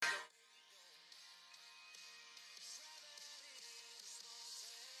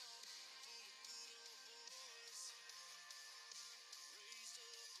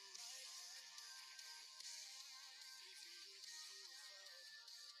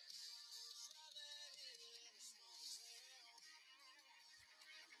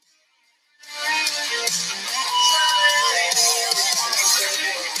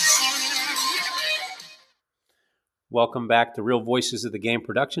Welcome back to Real Voices of the Game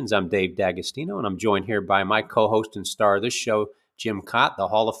Productions. I'm Dave Dagostino, and I'm joined here by my co-host and star of this show, Jim Kaat, the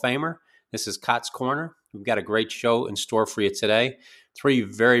Hall of Famer. This is Kaat's Korner. We've got a great show in store for you today. Three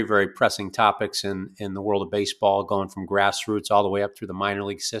very, very pressing topics in the world of baseball, going from grassroots all the way up through the minor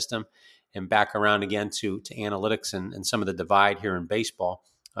league system and back around again to analytics and some of the divide here in baseball.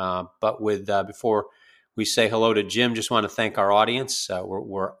 Before we say hello to Jim, just want to thank our audience.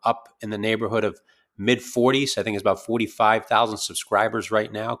 We're up in the neighborhood of mid-40s. I think it's about 45,000 subscribers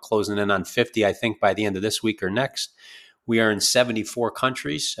right now, closing in on 50, I think, by the end of this week or next. We are in 74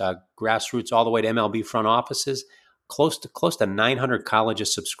 countries, grassroots all the way to MLB front offices. Close to 900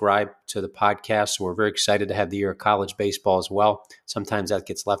 colleges subscribe to the podcast, so we're very excited to have the year of college baseball as well. Sometimes that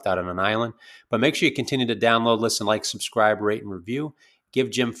gets left out on an island. But make sure you continue to download, listen, like, subscribe, rate, and review.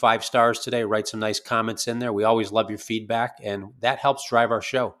 Give Jim 5 stars today. Write some nice comments in there. We always love your feedback, and that helps drive our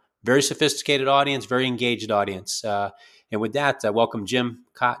show. Very sophisticated audience, very engaged audience. And with that, welcome Jim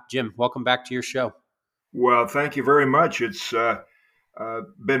Kaat. Jim, welcome back to your show. Well, thank you very much. It's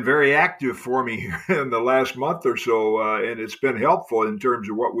been very active for me here in the last month or so, and it's been helpful in terms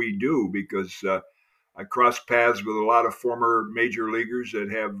of what we do because I cross paths with a lot of former major leaguers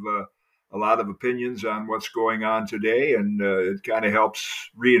that have a lot of opinions on what's going on today, and it kind of helps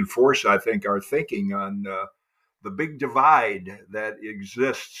reinforce, I think, our thinking on the big divide that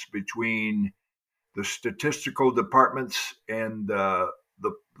exists between the statistical departments and the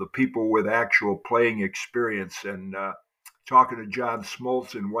people with actual playing experience. And talking to John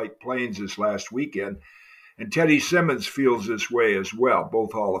Smoltz in White Plains this last weekend, and Teddy Simmons feels this way as well,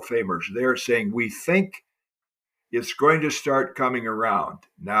 both Hall of Famers. They're saying, we think it's going to start coming around.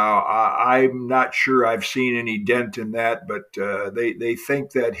 Now, I'm not sure I've seen any dent in that, but they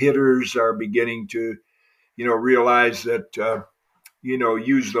think that hitters are beginning to realize that,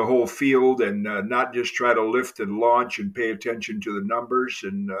 use the whole field and not just try to lift and launch and pay attention to the numbers.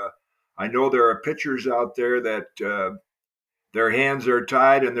 And I know there are pitchers out there that their hands are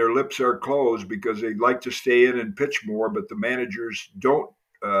tied and their lips are closed because they'd like to stay in and pitch more, but the managers don't.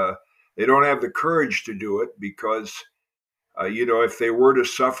 They don't have the courage to do it because, if they were to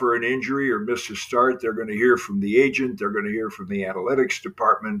suffer an injury or miss a start, they're going to hear from the agent, they're going to hear from the analytics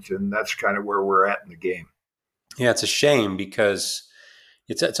department, and that's kind of where we're at in the game. Yeah, it's a shame because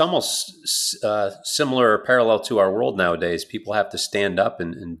it's almost similar or parallel to our world nowadays. People have to stand up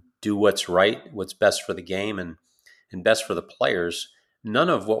and do what's right, what's best for the game and best for the players. None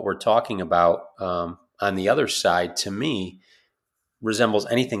of what we're talking about on the other side, to me, resembles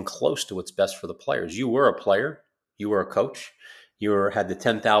anything close to what's best for the players. You were a player. You were a coach. You had the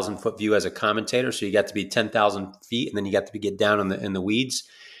 10,000-foot view as a commentator, so you got to be 10,000 feet, and then you got to get down in the weeds.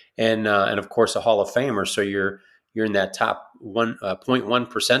 And of course, a Hall of Famer. So you're in that top 0.1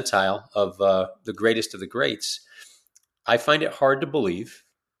 percentile of the greatest of the greats. I find it hard to believe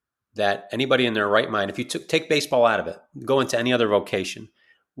that anybody in their right mind, if you take baseball out of it, go into any other vocation,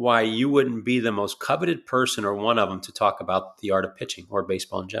 why you wouldn't be the most coveted person or one of them to talk about the art of pitching or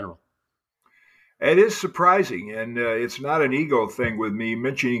baseball in general. It is surprising, and it's not an ego thing with me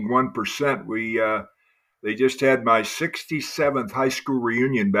mentioning 1%. They just had my 67th high school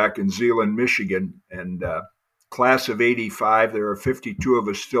reunion back in Zeeland, Michigan, and class of 85. There are 52 of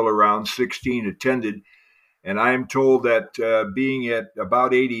us still around, 16 attended. And I am told that being at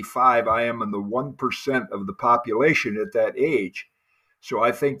about 85, I am in the 1% of the population at that age. So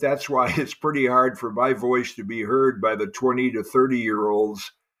I think that's why it's pretty hard for my voice to be heard by the 20 to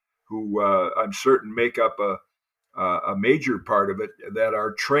 30-year-olds who I'm certain make up a major part of it, that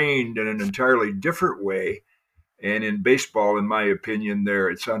are trained in an entirely different way. And in baseball, in my opinion,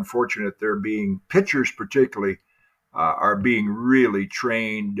 it's unfortunate they're being, pitchers particularly, are being really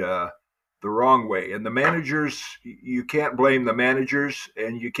trained the wrong way. And the managers, you can't blame the managers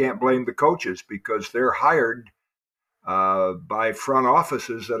and you can't blame the coaches because they're hired by front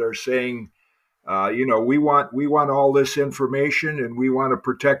offices that are saying, we want all this information and we want to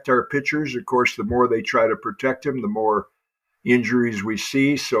protect our pitchers. Of course, the more they try to protect them, the more injuries we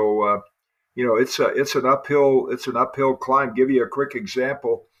see. So, it's an uphill climb. Give you a quick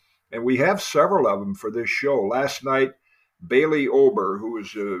example, and we have several of them for this show. Last night, Bailey Ober, who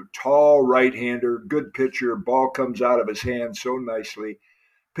is a tall right-hander, good pitcher, ball comes out of his hand so nicely,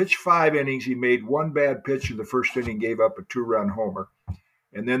 pitched 5 innings. He made one bad pitch in the first inning, gave up a 2-run homer.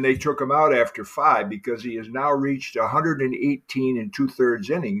 And then they took him out after 5 because he has now reached 118 2/3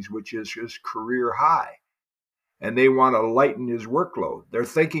 innings, which is his career high. And they want to lighten his workload. They're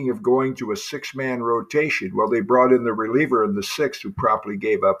thinking of going to a 6-man rotation. Well, they brought in the reliever in the 6th who promptly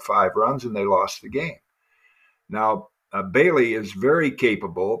gave up 5 runs, and they lost the game. Now, Bailey is very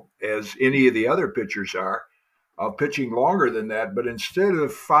capable, as any of the other pitchers are, of pitching longer than that. But instead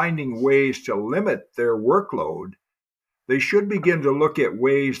of finding ways to limit their workload, they should begin to look at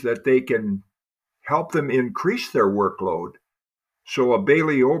ways that they can help them increase their workload. So a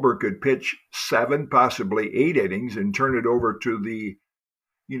Bailey Ober could pitch 7, possibly 8 innings and turn it over to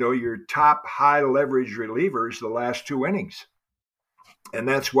your top high leverage relievers the last 2 innings. And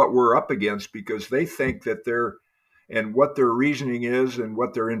that's what we're up against, because they think that and what their reasoning is and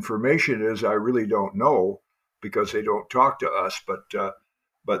what their information is, I really don't know, because they don't talk to us.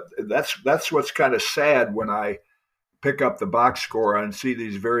 But that's what's kind of sad when I pick up the box score and see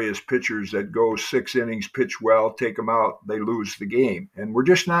these various pitchers that go 6 innings, pitch well, take them out, they lose the game. And we're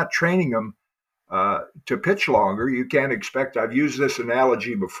just not training them to pitch longer. You can't expect, I've used this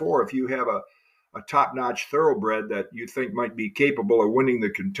analogy before, if you have a top-notch thoroughbred that you think might be capable of winning the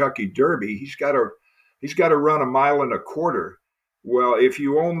Kentucky Derby, he's got to run 1.25 miles. Well, if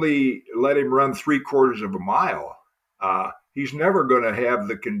you only let him run 3/4 of a mile, he's never going to have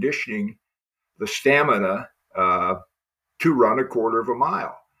the conditioning, the stamina to run 1/4 of a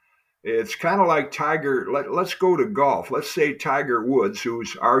mile. It's kind of like Tiger. Let's go to golf. Let's say Tiger Woods,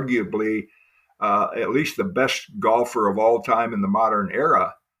 who's arguably at least the best golfer of all time in the modern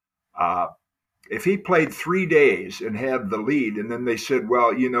era. If he played 3 days and had the lead, and then they said,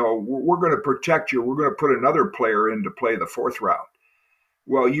 well, we're going to protect you, we're going to put another player in to play the 4th round.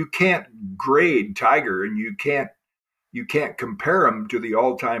 Well, you can't grade Tiger, and you can't compare him to the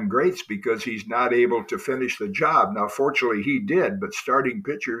all-time greats, because he's not able to finish the job. Now, fortunately, he did, but starting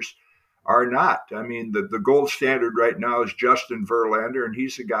pitchers are not. I mean, the gold standard right now is Justin Verlander, and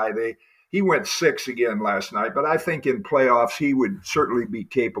he's the guy he went 6 again last night, but I think in playoffs he would certainly be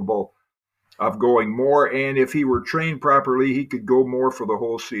capable of going more, and if he were trained properly, he could go more for the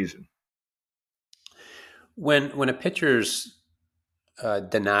whole season. When a pitcher's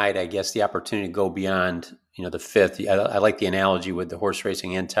denied, I guess, the opportunity to go beyond, the 5th, I like the analogy with the horse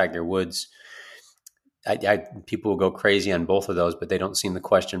racing and Tiger Woods. People will go crazy on both of those, but they don't seem to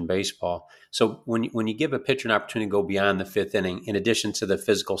question baseball. So when you give a pitcher an opportunity to go beyond the 5th inning, in addition to the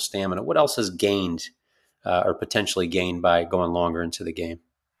physical stamina, what else is gained or potentially gained by going longer into the game?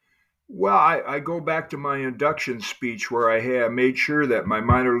 Well, I go back to my induction speech where I made sure that my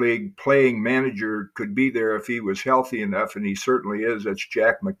minor league playing manager could be there if he was healthy enough, and he certainly is. That's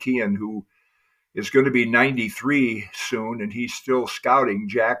Jack McKeon, who is going to be 93 soon, and he's still scouting.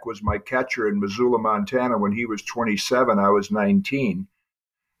 Jack was my catcher in Missoula, Montana when he was 27. I was 19,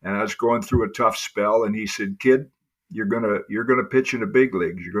 and I was going through a tough spell, and he said, "Kid, you're gonna pitch in the big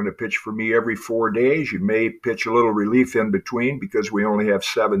leagues. You're going to pitch for me every 4 days. You may pitch a little relief in between, because we only have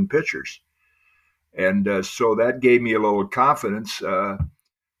 7 pitchers." And so that gave me a little confidence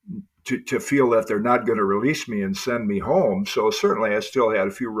to feel that they're not going to release me and send me home. So certainly I still had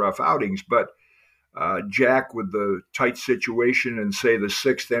a few rough outings, but Jack, with the tight situation, and say the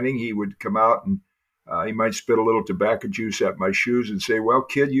 6th inning, he would come out and he might spit a little tobacco juice at my shoes and say, "Well,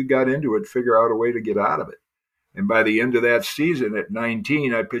 kid, you got into it. Figure out a way to get out of it." And by the end of that season, at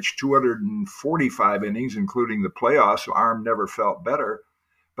 19, I pitched 245 innings, including the playoffs. So arm never felt better.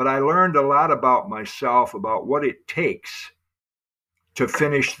 But I learned a lot about myself, about what it takes to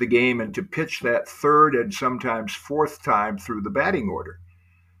finish the game and to pitch that 3rd and sometimes 4th time through the batting order.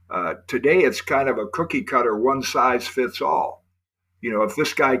 Today, it's kind of a cookie cutter, one size fits all. If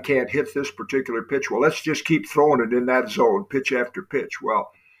this guy can't hit this particular pitch, well, let's just keep throwing it in that zone, pitch after pitch.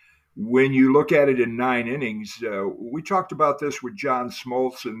 Well, when you look at it in 9 innings, we talked about this with John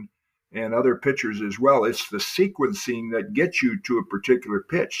Smoltz and other pitchers as well. It's the sequencing that gets you to a particular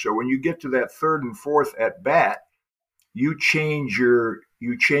pitch. So when you get to that 3rd and 4th at bat, you change your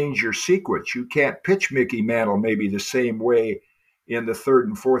sequence. You can't pitch Mickey Mantle maybe the same way in the 3rd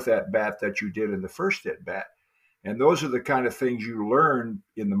and 4th at bat that you did in the 1st at bat. And those are the kind of things you learn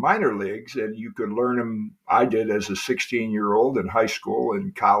in the minor leagues, and you could learn them. I did as a 16-year-old in high school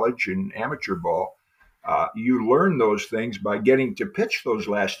and college and amateur ball. You learn those things by getting to pitch those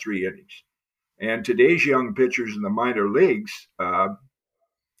last 3 innings. And today's young pitchers in the minor leagues,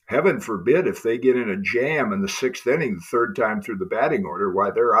 heaven forbid if they get in a jam in the 6th inning, the 3rd time through the batting order, why,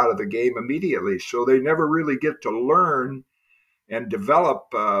 they're out of the game immediately. So they never really get to learn and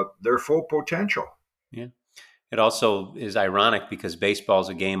develop their full potential. Yeah. It also is ironic because baseball is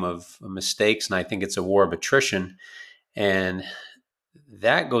a game of mistakes, and I think it's a war of attrition. And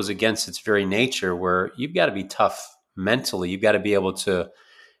that goes against its very nature, where you've got to be tough mentally. You've got to be able to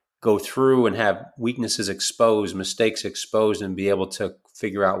go through and have weaknesses exposed, mistakes exposed, and be able to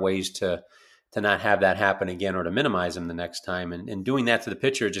figure out ways to not have that happen again, or to minimize them the next time. And doing that to the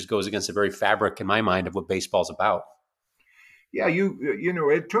pitcher just goes against the very fabric, in my mind, of what baseball's about. Yeah,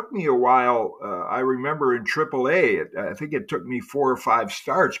 it took me a while. I remember in AAA, I think it took me 4 or 5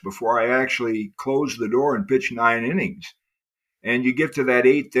 starts before I actually closed the door and pitched 9 innings. And you get to that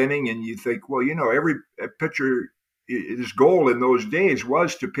eighth inning, and you think, well, every pitcher, his goal in those days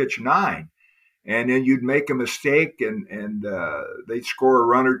was to pitch nine. And then you'd make a mistake, and they'd score a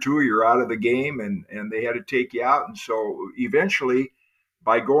run or two, you're out of the game, and they had to take you out. And so eventually,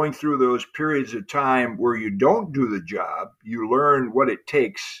 by going through those periods of time where you don't do the job, you learn what it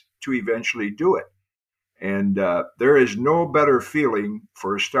takes to eventually do it. And there is no better feeling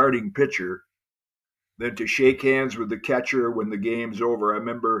for a starting pitcher than to shake hands with the catcher when the game's over. I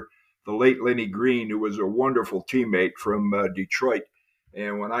remember the late Lenny Green, who was a wonderful teammate from Detroit.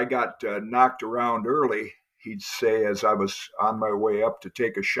 And when I got knocked around early, he'd say, as I was on my way up to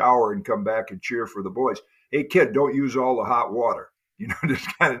take a shower and come back and cheer for the boys, "Hey, kid, don't use all the hot water." Just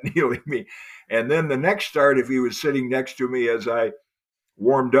kind of kneeling me. And then the next start, if he was sitting next to me as I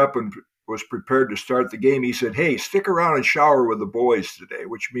warmed up and was prepared to start the game, he said, "Hey, stick around and shower with the boys today,"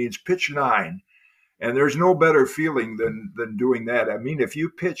 which means pitch nine. And there's no better feeling than doing that. I mean, if you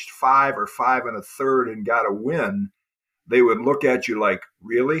pitched 5 or 5 1/3 and got a win, they would look at you like,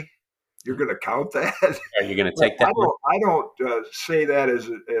 "Really? You're going to count that?" Are you going to take that? I don't say that as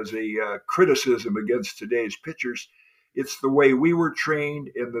a criticism against today's pitchers. It's the way we were trained,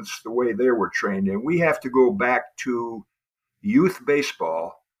 and it's the way they were trained. And we have to go back to youth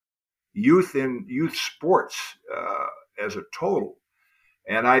baseball, youth sports as a total.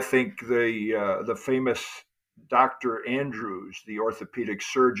 And I think the famous Dr. Andrews, the orthopedic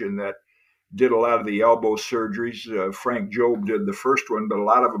surgeon that did a lot of the elbow surgeries, Frank Jobe did the first one, but a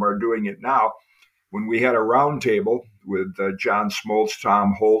lot of them are doing it now. When we had a roundtable with John Smoltz,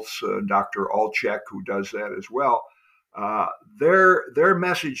 Tom Holtz, Dr. Alchek, who does that as well, their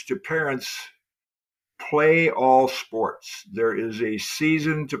message to parents: play all sports. There is a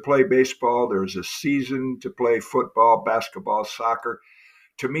season to play baseball. There's a season to play football, basketball, soccer.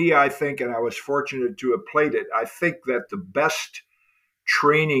 To me, I think, and I was fortunate to have played it, I think that the best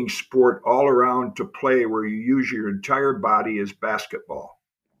training sport all around to play where you use your entire body is basketball.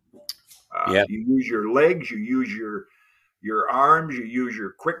 You use your legs, you use your arms, you use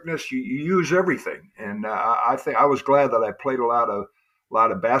your quickness, you use everything. And I think I was glad that I played a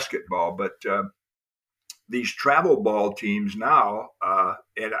lot of basketball. But these travel ball teams now,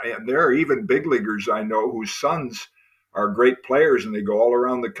 and there are even big leaguers I know whose sons are great players, and they go all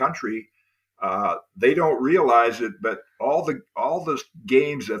around the country. They don't realize it, but all the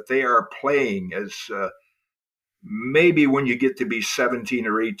games that they are playing as maybe when you get to be 17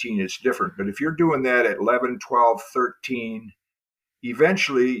 or 18, it's different. But if you're doing that at 11, 12, 13,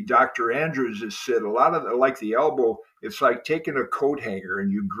 eventually, Dr. Andrews has said a lot of like the elbow, it's like taking a coat hanger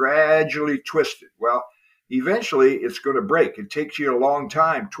and you gradually twist it. Well, eventually it's going to break. It takes you a long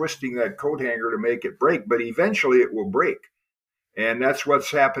time twisting that coat hanger to make it break, but eventually it will break. And that's what's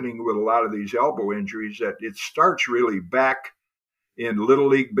happening with a lot of these elbow injuries, that it starts really back in Little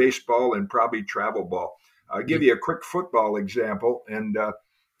League baseball and probably travel ball. I'll give you a quick football example, and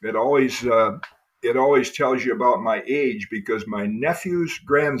it always tells you about my age, because my nephew's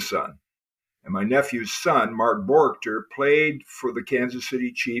grandson and my nephew's son, Mark Borchter, played for the Kansas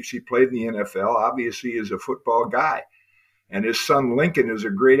City Chiefs. He played in the NFL, obviously is a football guy. And his son, Lincoln, is a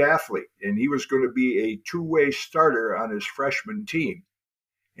great athlete. And he was going to be a two-way starter on his freshman team.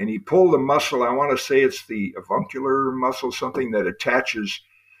 And he pulled a muscle, I want to say it's the avuncular muscle, something that attaches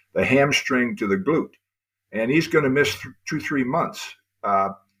the hamstring to the glute. And he's going to miss 2-3 months.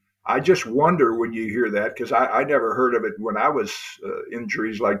 I just wonder when you hear that, because I never heard of it when I was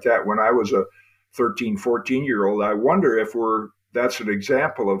injuries like that when I was a 13, 14-year-old. I wonder if that's an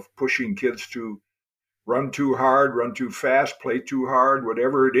example of pushing kids to run too hard, run too fast, play too hard,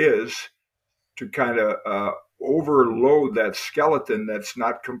 whatever it is, to kind of overload that skeleton that's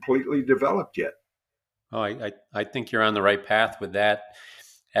not completely developed yet. Oh, I think you're on the right path with that.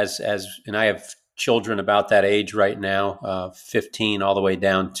 And I have children about that age right now, 15 all the way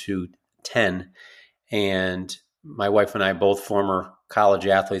down to 10. And my wife and I, both former college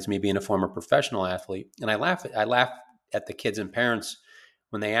athletes, me being a former professional athlete. And I laugh at the kids and parents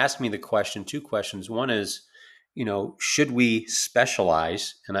when they ask me the question, two questions. One is, should we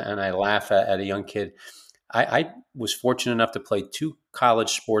specialize? And I laugh at a young kid. I was fortunate enough to play 2 college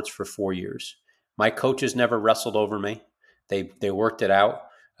sports for 4 years. My coaches never wrestled over me. They worked it out.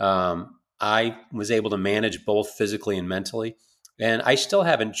 I was able to manage both physically and mentally. And I still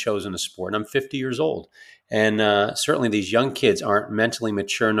haven't chosen a sport. And I'm 50 years old. And certainly these young kids aren't mentally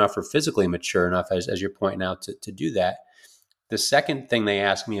mature enough or physically mature enough, as you're pointing out, to do that. The second thing they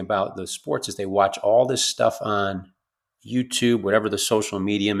ask me about the sports is they watch all this stuff on YouTube, whatever the social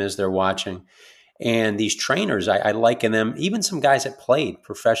medium is they're watching. And these trainers, I liken them, even some guys that played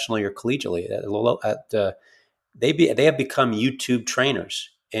professionally or collegiately, they have become YouTube trainers.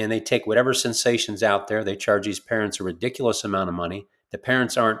 And they take whatever sensations out there. They charge these parents a ridiculous amount of money. The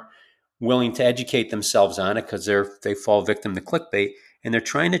parents aren't willing to educate themselves on it because they fall victim to clickbait. And they're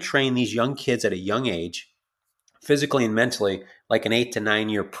trying to train these young kids at a young age, physically and mentally, like an 8 to 9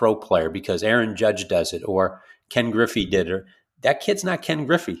 year pro player because Aaron Judge does it or Ken Griffey did it. That kid's not Ken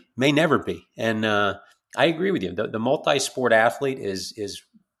Griffey, may never be. And I agree with you. The multi-sport athlete is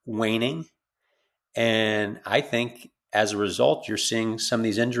waning. And I think as a result, you're seeing some of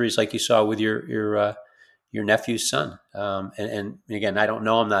these injuries like you saw with your nephew's son. And again, I don't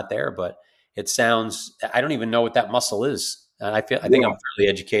know, I'm not there, but it sounds, I don't even know what that muscle is. And I think I'm fairly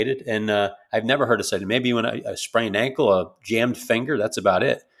educated, and I've never heard of such. Maybe when a sprained ankle, a jammed finger, that's about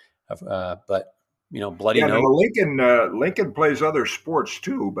it. But bloody nose. Lincoln plays other sports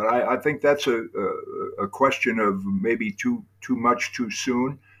too, but I think that's a question of maybe too much too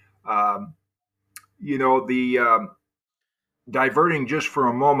soon. The diverting just for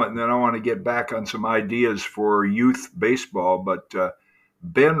a moment, and then I want to get back on some ideas for youth baseball, but.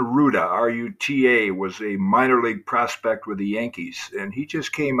 Ben Ruta, R-U-T-A, was a minor league prospect with the Yankees, and he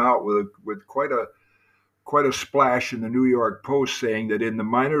just came out with quite a splash in the New York Post saying that in the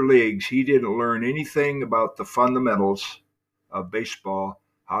minor leagues he didn't learn anything about the fundamentals of baseball,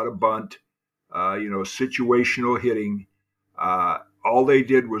 how to bunt, situational hitting. All they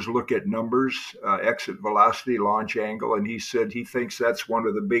did was look at numbers, exit velocity, launch angle, and he said he thinks that's one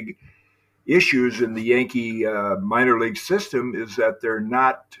of the big issues in the Yankee minor league system is that they're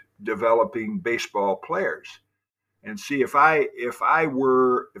not developing baseball players. And see, if I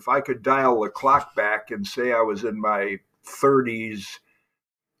could dial the clock back and say I was in my 30s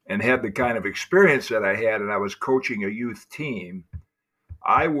and had the kind of experience that I had, and I was coaching a youth team,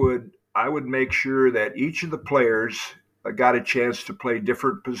 I would make sure that each of the players got a chance to play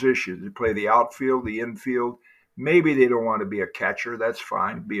different positions, to play the outfield, the infield. Maybe they don't want to be a catcher. That's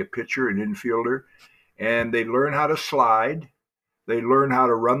fine. Be a pitcher, an infielder. And they learn how to slide. They learn how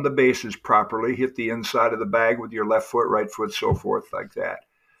to run the bases properly, hit the inside of the bag with your left foot, right foot, so forth, like that.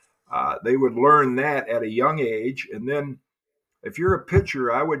 They would learn that at a young age. And then if you're a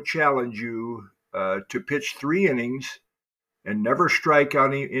pitcher, I would challenge you to pitch 3 innings and never strike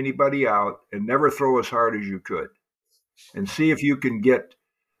anybody out and never throw as hard as you could. And see if you can get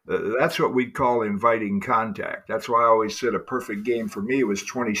that's what we'd call inviting contact. That's why I always said a perfect game for me was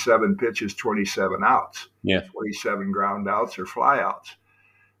 27 pitches, 27 outs, 27 ground outs or fly outs.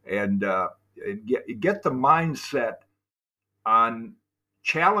 And get the mindset on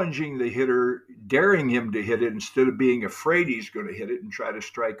challenging the hitter, daring him to hit it instead of being afraid he's going to hit it and try to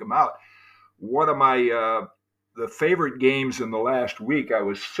strike him out. One of my the favorite games in the last week, I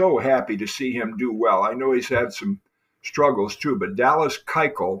was so happy to see him do well. I know he's had some struggles too, but Dallas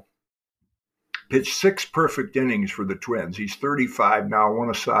Keuchel pitched 6 perfect innings for the Twins. He's 35 now, won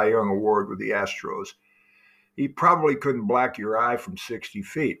a Cy Young Award with the Astros. He probably couldn't black your eye from 60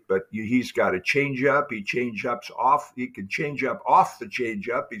 feet, but he's got a changeup. He can change up off the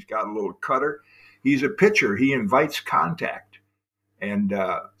changeup. He's got a little cutter. He's a pitcher. He invites contact. And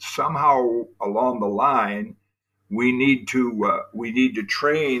somehow along the line, we need to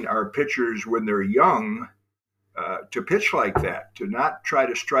train our pitchers when they're young to pitch like that, to not try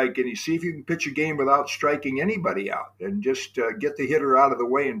to strike any. See if you can pitch a game without striking anybody out, and just get the hitter out of the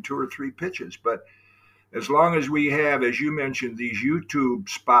way in 2 or 3 pitches. But as long as we have, as you mentioned, these YouTube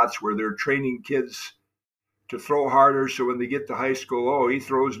spots where they're training kids to throw harder, so when they get to high school, he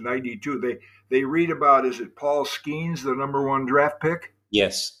throws 92. They read about, is it Paul Skeens, the number 1 draft pick?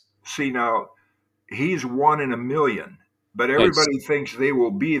 Yes. See, now he's 1 in a million. But everybody thinks they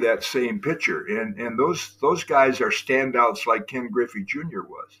will be that same pitcher, and those guys are standouts like Ken Griffey Jr.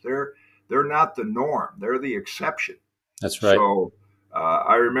 was. They're not the norm; they're the exception. That's right. So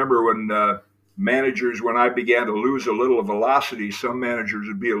I remember when managers, when I began to lose a little velocity, some managers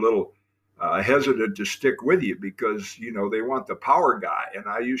would be a little hesitant to stick with you because they want the power guy. And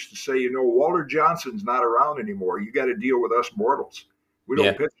I used to say, Walter Johnson's not around anymore. You got to deal with us mortals. We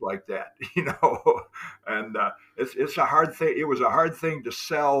don't pitch like that, and it's a hard thing. It was a hard thing to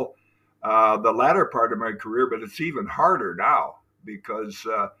sell the latter part of my career, but it's even harder now because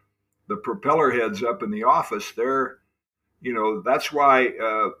the propeller heads up in the office, that's why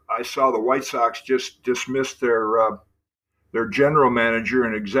I saw the White Sox just dismiss their general manager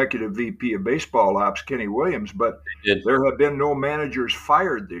and executive VP of baseball ops, Kenny Williams, but there have been no managers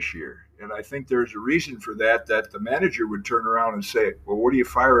fired this year. And I think there's a reason for that the manager would turn around and say, well, what are you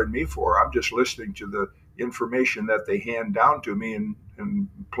firing me for? I'm just listening to the information that they hand down to me and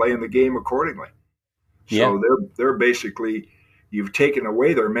playing the game accordingly. Yeah. So they're basically, you've taken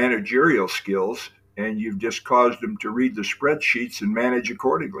away their managerial skills and you've just caused them to read the spreadsheets and manage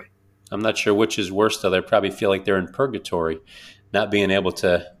accordingly. I'm not sure which is worse, though. They probably feel like they're in purgatory, not being able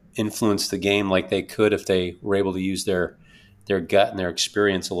to influence the game like they could if they were able to use their gut and their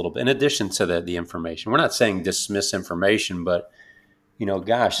experience a little bit. In addition to the information, we're not saying dismiss information, but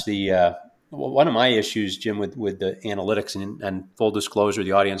gosh, the one of my issues, Jim, with the analytics and full disclosure,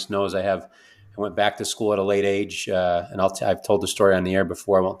 the audience knows I went back to school at a late age, and I've told the story on the air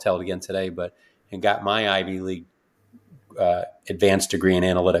before. I won't tell it again today, and got my Ivy League advanced degree in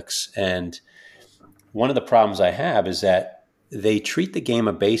analytics. And one of the problems I have is that they treat the game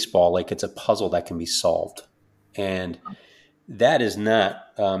of baseball like it's a puzzle that can be solved. And that is not,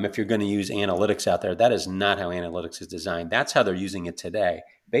 if you're going to use analytics out there, that is not how analytics is designed. That's how they're using it today.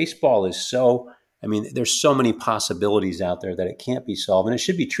 Baseball is there's so many possibilities out there that it can't be solved. And it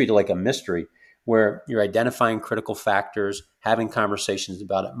should be treated like a mystery where you're identifying critical factors, having conversations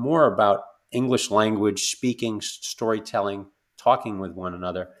about it, more about English language, speaking, storytelling, talking with one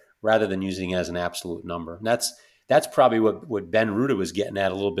another, rather than using it as an absolute number. And that's probably what Ben Ruta was getting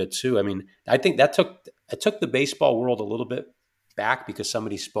at a little bit too. I mean, I think it took the baseball world a little bit back because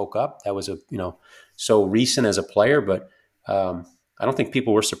somebody spoke up. That was so recent as a player, but I don't think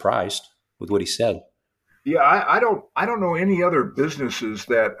people were surprised with what he said. Yeah, I don't know any other businesses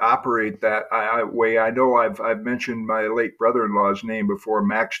that operate that way. I know I've mentioned my late brother-in-law's name before,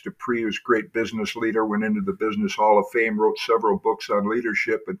 Max Dupree, who's a great business leader, went into the Business Hall of Fame, wrote several books on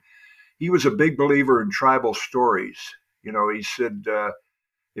leadership, and he was a big believer in tribal stories. He said,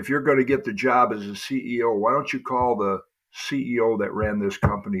 if you're going to get the job as a CEO, why don't you call the CEO that ran this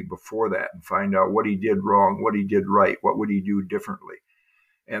company before that and find out what he did wrong, what he did right, what would he do differently.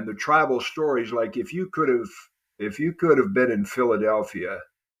 And the tribal stories, like if you could have been in Philadelphia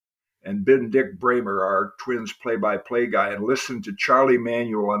and been Dick Bramer, our Twins play-by-play guy, and listened to Charlie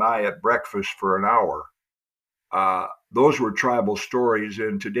Manuel and I at breakfast for an hour, those were tribal stories.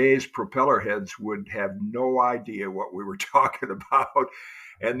 And today's propeller heads would have no idea what we were talking about.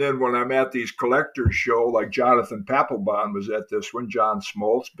 And then when I'm at these collectors show, like Jonathan Papelbon was at this one, John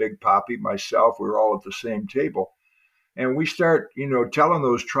Smoltz, Big Poppy, myself, we were all at the same table. And we start, telling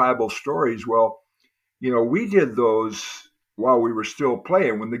those tribal stories. Well, we did those while we were still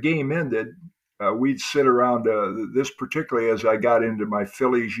playing. When the game ended, we'd sit around, this particularly as I got into my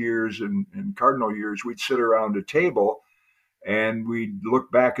Phillies years and Cardinal years, we'd sit around a table and we'd look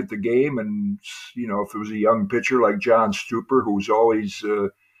back at the game. And, if it was a young pitcher like John Stupper, who's always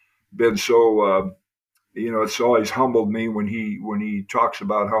been so, it's always humbled me when he talks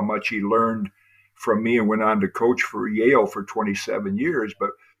about how much he learned from me and went on to coach for Yale for 27 years. But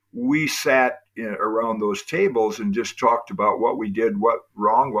we sat around those tables and just talked about what we did, what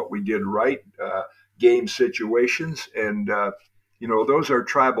wrong, what we did right, game situations. And, those are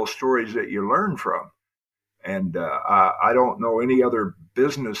tribal stories that you learn from. And I don't know any other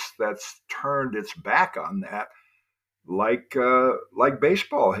business that's turned its back on that like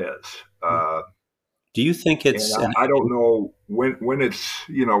baseball has. Do you think it's? And I don't know when it's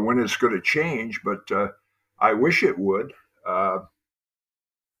when it's going to change, but I wish it would. Like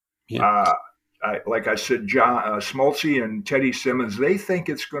I said, John Smoltzy and Teddy Simmons, they think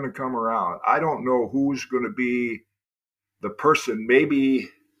it's going to come around. I don't know who's going to be the person. Maybe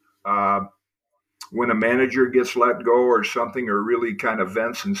when a manager gets let go or something, or really kind of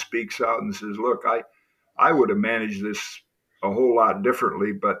vents and speaks out and says, "Look, I would have managed this a whole lot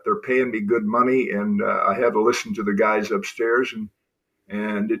differently, but they're paying me good money, and I had to listen to the guys upstairs,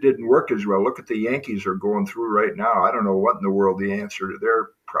 and it didn't work as well. Look at the Yankees are going through right now. I don't know what in the world the answer to their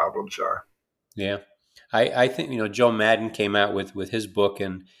problems are." Yeah, I think Joe Madden came out with his book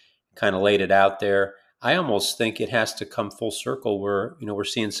and kind of laid it out there. I almost think it has to come full circle where we're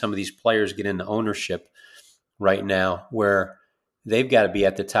seeing some of these players get into ownership right now, where they've got to be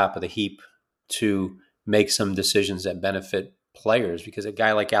at the top of the heap to make some decisions that benefit players. Because a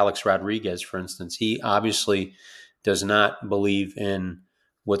guy like Alex Rodriguez, for instance, he obviously does not believe in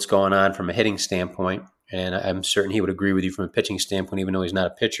what's going on from a hitting standpoint. And I'm certain he would agree with you from a pitching standpoint, even though he's not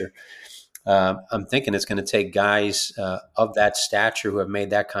a pitcher. I'm thinking it's going to take guys of that stature who have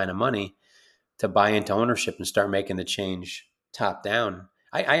made that kind of money to buy into ownership and start making the change top down.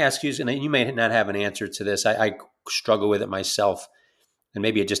 I ask you, and you may not have an answer to this. I struggle with it myself. And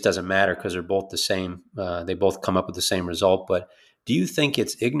maybe it just doesn't matter because they're both the same. They both come up with the same result. But do you think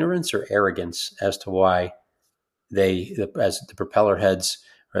it's ignorance or arrogance as to why as the propeller heads,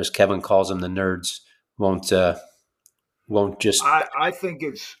 or as Kevin calls them, the nerds, won't Won't just I think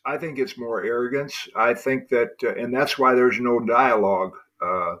it's more arrogance. I think that, and that's why there's no dialogue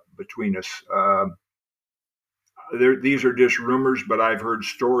between us. These are just rumors, but I've heard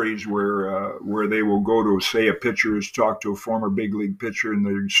stories where they will go to, say, a pitcher has talked to a former big league pitcher, and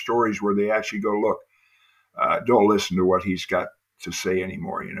there's stories where they actually go, look, don't listen to what he's got to say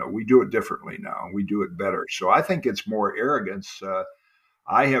anymore. We do it differently now. We do it better. So I think it's more arrogance.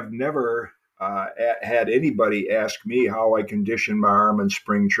 I have never had anybody ask me how I conditioned my arm in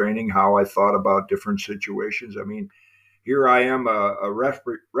spring training, how I thought about different situations. I mean, here I am, a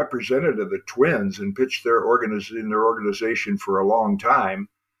representative of the Twins, and pitched in their organization for a long time.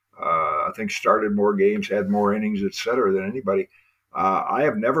 I think started more games, had more innings, et cetera, than anybody. I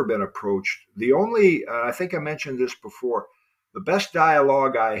have never been approached. The only, I think I mentioned this before, the best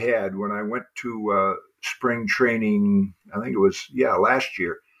dialogue I had when I went to spring training, I think it was, last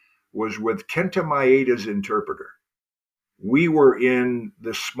year, was with Kenta Maeda's interpreter. We were in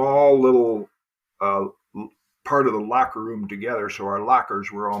the small little part of the locker room together, so our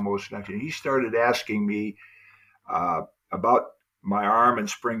lockers were almost next. And he started asking me about my arm in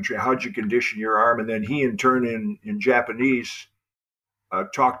spring training. How'd you condition your arm? And then he, in turn, in Japanese,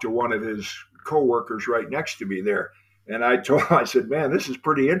 talked to one of his coworkers right next to me there. And I said, man, this is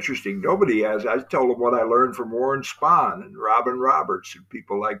pretty interesting. Nobody has. I told him what I learned from Warren Spahn and Robin Roberts and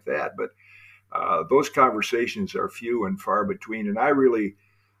people like that. But those conversations are few and far between. And I really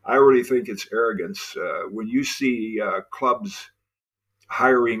think it's arrogance. When you see clubs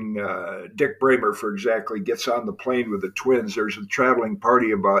hiring Dick Bramer, for example, gets on the plane with the Twins, there's a traveling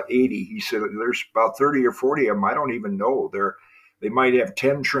party of about 80. He said there's about 30 or 40 of them. I don't even know. They might have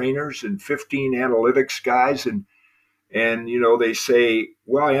 10 trainers and 15 analytics guys. And they say,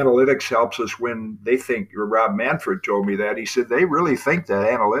 well, analytics helps us win. They think, Rob Manfred told me that. He said, they really think that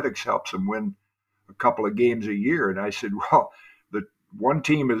analytics helps them win a couple of games a year. And I said, well, the one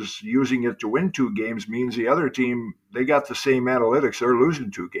team is using it to win 2 games means the other team, they got the same analytics. They're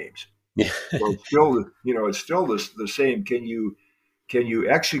losing 2 games. yeah. So it's still, it's still the same. Can you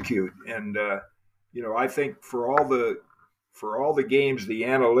execute? And, I think for all the games the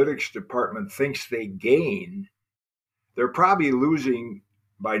analytics department thinks they gain, they're probably losing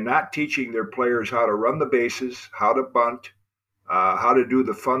by not teaching their players how to run the bases, how to bunt, how to do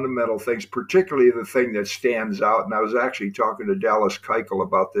the fundamental things, particularly the thing that stands out. And I was actually talking to Dallas Keuchel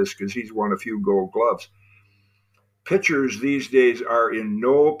about this because he's won a few Gold Gloves. Pitchers these days are in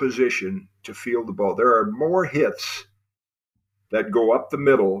no position to field the ball. There are more hits that go up the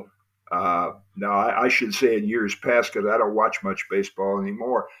middle. Now, I should say in years past, because I don't watch much baseball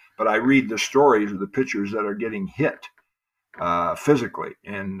anymore, but I read the stories of the pitchers that are getting hit physically,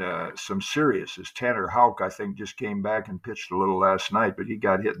 and some serious. As Tanner Houck, I think, just came back and pitched a little last night, but he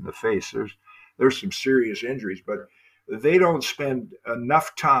got hit in the face. There's some serious injuries, but they don't spend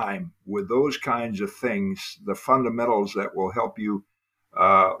enough time with those kinds of things, the fundamentals that will help you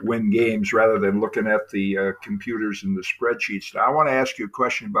win games, rather than looking at the computers and the spreadsheets. Now, I want to ask you a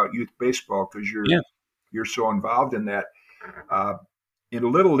question about youth baseball because you're so involved in that. In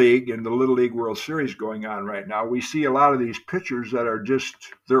Little League, in the Little League World Series going on right now, we see a lot of these pitchers that are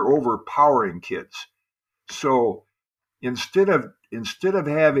they're overpowering kids. So instead of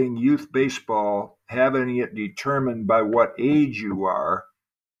having youth baseball, having it determined by what age you are,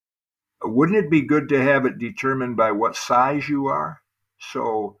 wouldn't it be good to have it determined by what size you are?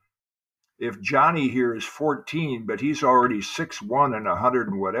 So if Johnny here is 14, but he's already 6'1" and 100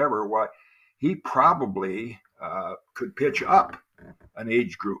 and whatever, he probably could pitch up an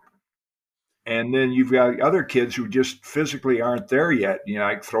age group. And then you've got other kids who just physically aren't there yet,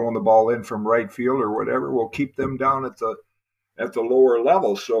 like throwing the ball in from right field or whatever. We'll keep them down at the lower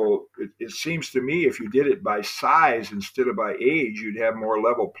level. So it seems to me if you did it by size instead of by age, you'd have more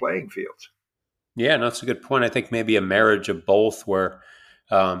level playing fields. Yeah, no, that's a good point. I think maybe a marriage of both, where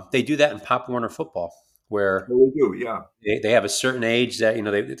they do that in Pop Warner football, where they do, yeah. They have a certain age that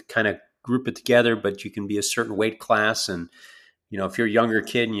they kind of group it together, but you can be a certain weight class, and if you're a younger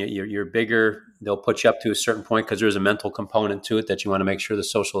kid and you're bigger, they'll put you up to a certain point because there's a mental component to it that you want to make sure the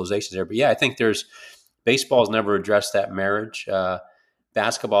socialization is there. But yeah, I think baseball's never addressed that marriage.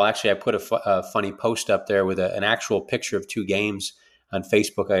 Basketball, actually, I put a funny post up there with an actual picture of 2 games on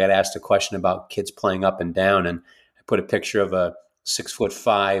Facebook. I got asked a question about kids playing up and down, and I put a picture of a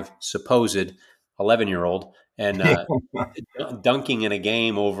 6'5" supposed 11-year-old and dunking in a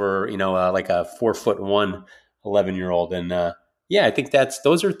game over like a 4'1" 11-year-old. And yeah, I think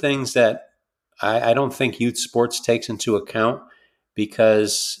those are things that I don't think youth sports takes into account,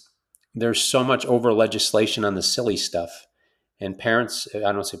 because there's so much over legislation on the silly stuff. And parents,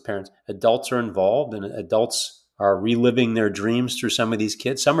 I don't say parents, adults are involved, and adults are reliving their dreams through some of these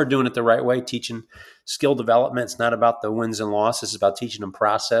kids. Some are doing it the right way, teaching skill development. It's not about the wins and losses. It's about teaching them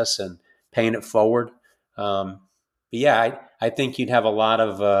process and paying it forward. But yeah, I think you'd have a lot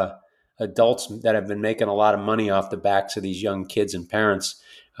of adults that have been making a lot of money off the backs of these young kids and parents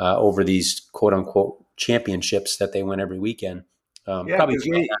over these quote unquote championships that they win every weekend. Yeah, Probably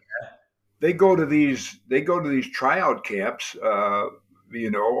because they go to these tryout camps, or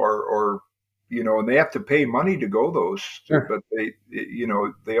and they have to pay money to go sure. but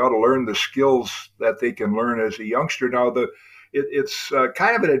they ought to learn the skills that they can learn as a youngster. Now it's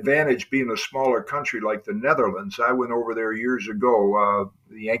kind of an advantage being a smaller country like the Netherlands. I went over there years ago.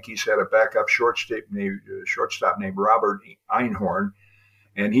 The Yankees had a backup shortstop named Robert Einhorn,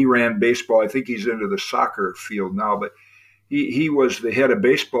 and he ran baseball. I think he's into the soccer field now, but he was the head of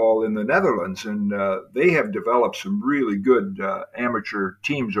baseball in the Netherlands, and they have developed some really good amateur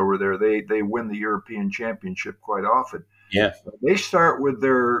teams over there. They win the European Championship quite often. Yeah. They start with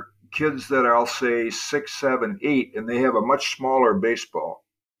their kids that I'll say 6, 7, 8, and they have a much smaller baseball.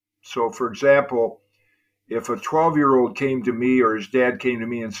 So, for example, if a 12-year-old came to me or his dad came to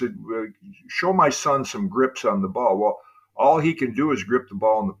me and said, show my son some grips on the ball, well, all he can do is grip the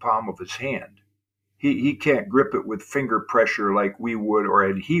ball in the palm of his hand. He can't grip it with finger pressure like we would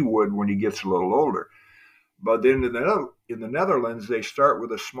or he would when he gets a little older. But then in the Netherlands, they start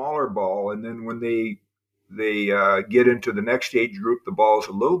with a smaller ball, and then when they get into the next age group, the ball is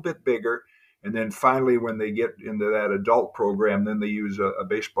a little bit bigger, and then finally when they get into that adult program, then they use a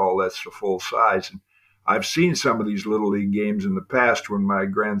baseball that's the full size. And I've seen some of these little league games in the past when my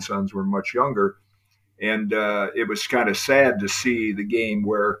grandsons were much younger, and it was kind of sad to see the game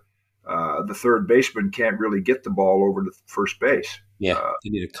where the third baseman can't really get the ball over to first base. Yeah.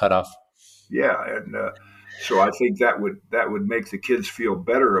 They need a cutoff. Yeah, and so I think that would make the kids feel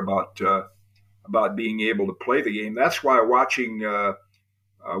better about being able to play the game. That's why watching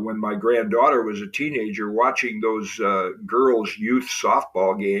when my granddaughter was a teenager, watching those girls' youth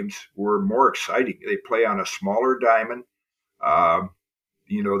softball games were more exciting. They play on a smaller diamond.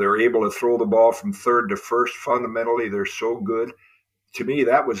 They're able to throw the ball from third to first. Fundamentally, they're so good. To me,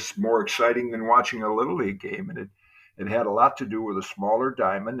 that was more exciting than watching a little league game, and it had a lot to do with a smaller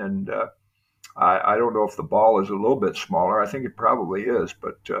diamond. And I don't know if the ball is a little bit smaller. I think it probably is,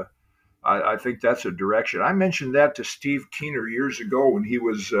 but I think that's a direction. I mentioned that to Steve Keener years ago when he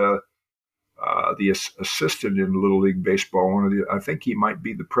was the assistant in Little League Baseball. I think he might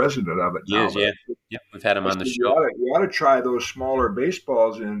be the president of it He now. is, yeah. Yep, we've had him on the said, show. You ought to try those smaller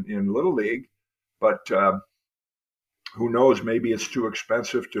baseballs in Little League, but who knows? Maybe it's too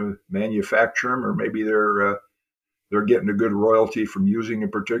expensive to manufacture them, or maybe they're getting a good royalty from using a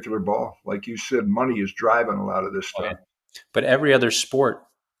particular ball. Like you said, money is driving a lot of this stuff. Yeah. But every other sport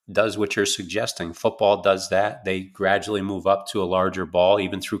does what you're suggesting. Football does that. They gradually move up to a larger ball,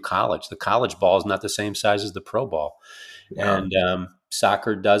 even through college. The college ball is not the same size as the pro ball. Yeah. And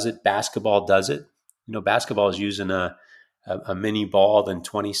soccer does it. Basketball does it. Basketball is using a mini ball, then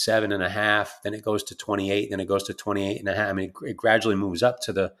 27 and a half, then it goes to 28, then it goes to 28 and a half. I mean, it gradually moves up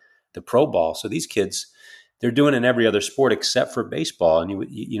to the pro ball. So these kids, they're doing it in every other sport except for baseball. And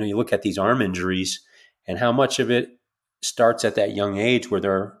you look at these arm injuries and how much of it starts at that young age where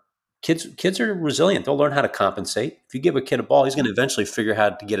they're kids are resilient. They'll learn how to compensate. If you give a kid a ball, he's going to eventually figure out how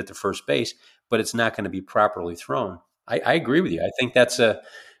to get it to first base, but it's not going to be properly thrown. I agree with you. I think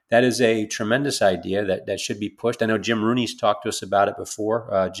that is a tremendous idea that should be pushed. I know Jim Rooney's talked to us about it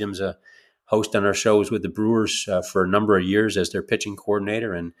before. Jim's a host on our shows with the Brewers for a number of years as their pitching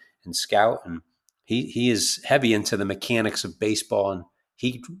coordinator and scout. And he is heavy into the mechanics of baseball, and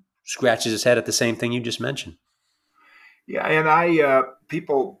he scratches his head at the same thing you just mentioned. Yeah, and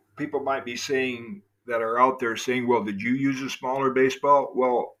people might be saying that are out there saying, well, did you use a smaller baseball?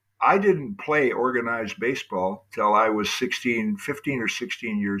 Well, I didn't play organized baseball till I was 15 or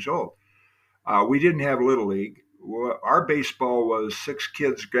 16 years old. We didn't have Little League. Our baseball was 6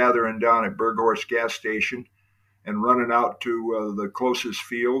 kids gathering down at Berghorst gas station and running out to the closest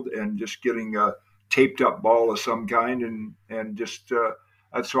field and just getting a taped up ball of some kind. And just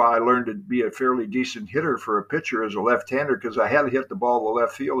that's why I learned to be a fairly decent hitter for a pitcher as a left-hander, because I had to hit the ball to the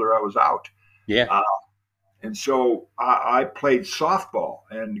left field or I was out. Yeah. And so I played softball.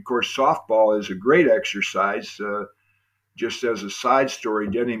 And, of course, softball is a great exercise. Just as a side story,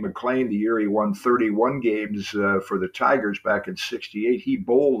 Denny McClain, the year he won 31 games for the Tigers back in '68, he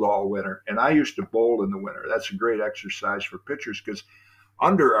bowled all winter. And I used to bowl in the winter. That's a great exercise for pitchers because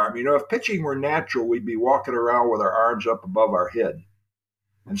underarm, if pitching were natural, we'd be walking around with our arms up above our head.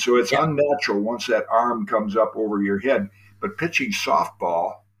 And so it's unnatural once that arm comes up over your head. But pitching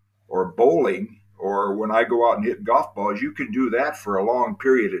softball or bowling or when I go out and hit golf balls, you can do that for a long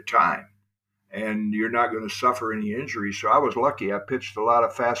period of time and you're not going to suffer any injuries. So I was lucky. I pitched a lot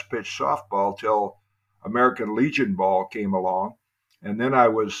of fast pitch softball till American Legion ball came along. And then I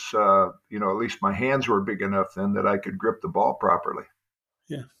was, at least my hands were big enough then that I could grip the ball properly.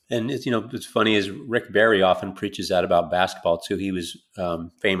 Yeah. And it's funny is Rick Barry often preaches that about basketball too. He was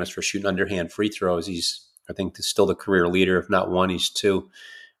famous for shooting underhand free throws. He's, I think, still the career leader. If not one, he's two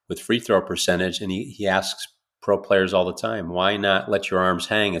with free throw percentage. And he asks pro players all the time, why not let your arms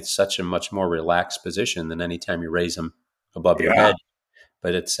hang? It's such a much more relaxed position than anytime you raise them above your head.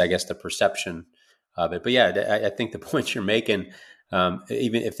 But it's, I guess, the perception of it. But yeah, I think the point you're making,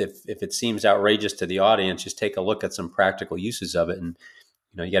 even if it seems outrageous to the audience, just take a look at some practical uses of it. And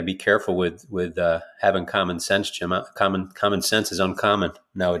you got to be careful with having common sense, Jim. Common sense is uncommon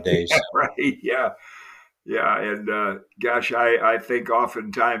nowadays. Yeah, right. Yeah. Yeah. And gosh, I think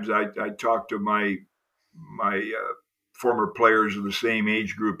oftentimes I talk to my former players of the same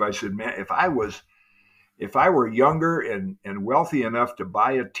age group. I said, man, if I were younger and wealthy enough to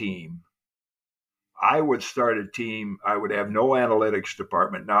buy a team, I would start a team. I would have no analytics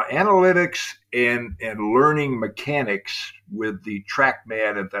department. Now, analytics and learning mechanics with the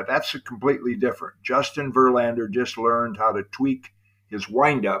TrackMan and that's a completely different. Justin Verlander just learned how to tweak his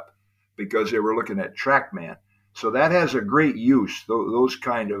windup because they were looking at TrackMan. So that has a great use. Those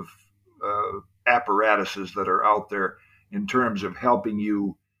kind of apparatuses that are out there in terms of helping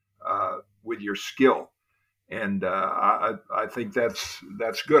you with your skill. And I think that's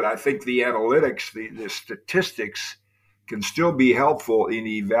good. I think the analytics, the statistics can still be helpful in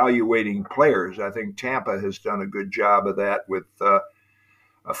evaluating players. I think Tampa has done a good job of that with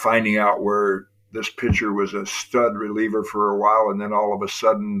finding out where this pitcher was a stud reliever for a while, and then all of a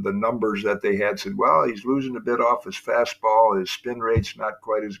sudden the numbers that they had said, well, he's losing a bit off his fastball, his spin rate's not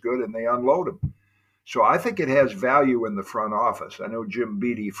quite as good, and they unload him. So I think it has value in the front office. I know Jim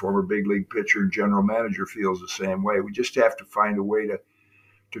Beattie, former big league pitcher and general manager, feels the same way. We just have to find a way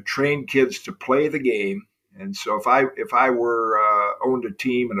to train kids to play the game. And so if I were owned a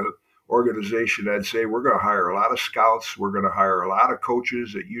team and an organization, I'd say we're going to hire a lot of scouts. We're going to hire a lot of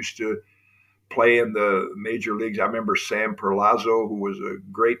coaches that used to play in the major leagues. I remember Sam Perlazzo, who was a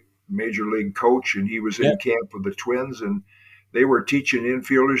great major league coach, and he was in camp with the Twins, and they were teaching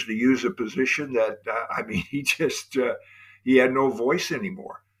infielders to use a position that, he had no voice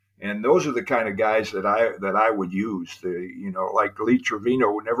anymore. And those are the kind of guys that I would use. Like Lee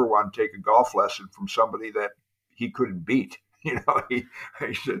Trevino would never want to take a golf lesson from somebody that he couldn't beat. He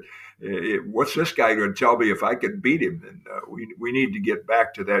said, what's this guy going to tell me if I could beat him? And we need to get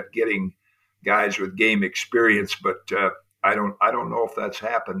back to that, getting guys with game experience. But I don't know if that's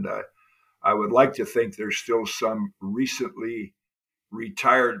happened. I would like to think there's still some recently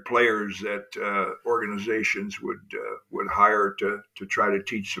retired players that organizations would hire to try to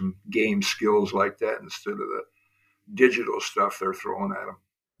teach some game skills like that instead of the digital stuff they're throwing at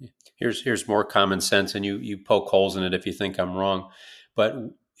them. Here's more common sense, and you poke holes in it if you think I'm wrong. But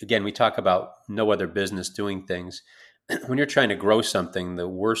again, we talk about no other business doing things. When you're trying to grow something, the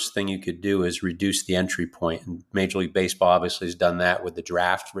worst thing you could do is reduce the entry point. And Major League Baseball obviously has done that with the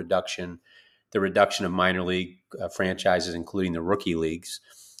draft reduction, the reduction of minor league franchises, including the rookie leagues.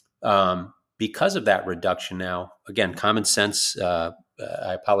 Because of that reduction now, again, common sense, I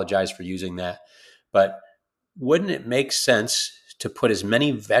apologize for using that, but wouldn't it make sense to put as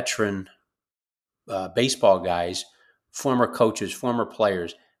many veteran baseball guys, former coaches, former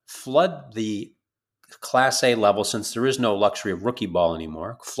players, flood the Class A level, since there is no luxury of rookie ball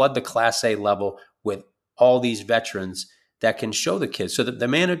anymore, flood the Class A level with all these veterans that can show the kids. So that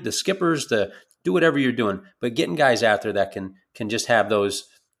the skippers, do whatever you're doing, but getting guys out there that can just have those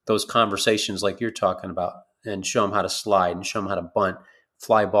conversations like you're talking about and show them how to slide and show them how to bunt,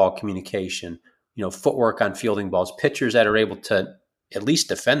 fly ball communication, footwork on fielding balls, pitchers that are able to at least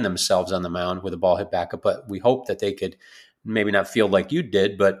defend themselves on the mound with a ball hit back up. But we hope that they could maybe not field like you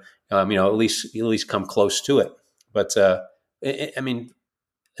did, but at least come close to it. But in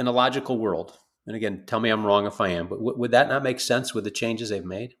a logical world, and again, tell me I'm wrong if I am, but would that not make sense with the changes they've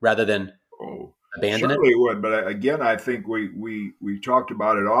made rather than abandon it? Certainly would. But again, I think we talked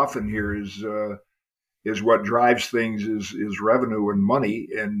about it often here is what drives things is revenue and money.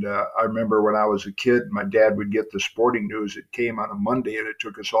 And I remember when I was a kid, my dad would get the sporting news. It came on a Monday, and it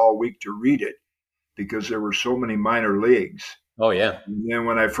took us all week to read it because there were so many minor leagues. Oh, yeah. And then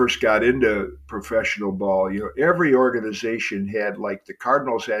when I first got into professional ball, every organization had, like the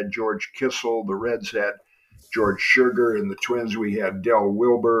Cardinals had George Kissel, the Reds had George Sugar, and the Twins we had Del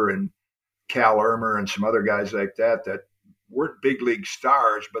Wilbur and Cal Irmer and some other guys like that weren't big league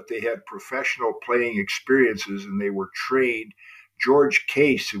stars, but they had professional playing experiences and they were trained. George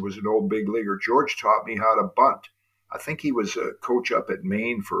Case, who was an old big leaguer, George taught me how to bunt. I think he was a coach up at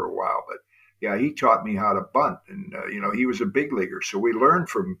Maine for a while, but yeah, he taught me how to bunt. And, he was a big leaguer. So we learned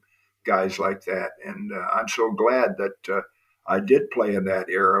from guys like that. And I'm so glad that I did play in that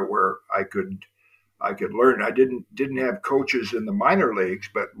era where I could learn. I didn't have coaches in the minor leagues,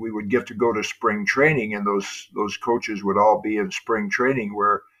 but we would get to go to spring training, and those coaches would all be in spring training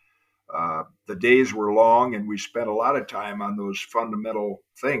where the days were long, and we spent a lot of time on those fundamental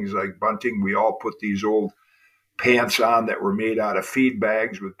things like bunting. We all put these old pants on that were made out of feed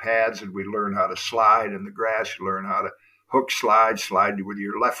bags with pads, and we learn how to slide in the grass. You learn how to hook slide with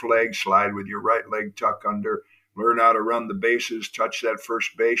your left leg, slide with your right leg tuck under, learn how to run the bases, touch that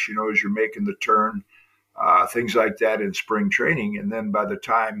first base, as you're making the turn, things like that in spring training. And then by the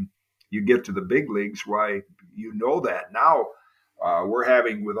time you get to the big leagues, why, that. Now we're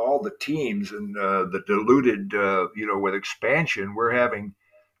having, with all the teams and the diluted, with expansion, we're having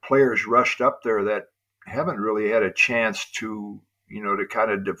players rushed up there that haven't really had a chance to, to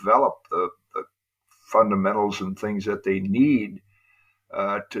kind of develop the fundamentals and things that they need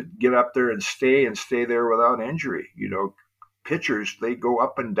to get up there and stay there without injury. Pitchers, they go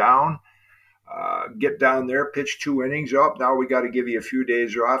up and down, get down there, pitch 2 innings up. Now we got to give you a few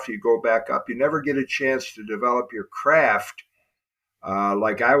days off. You go back up. You never get a chance to develop your craft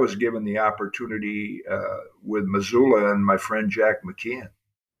like I was given the opportunity with Missoula and my friend Jack McKeon.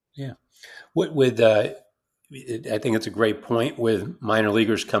 Yeah. I think it's a great point with minor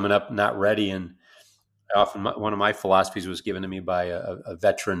leaguers coming up not ready. And often one of my philosophies was given to me by a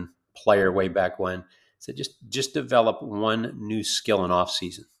veteran player way back when. Said just develop one new skill in off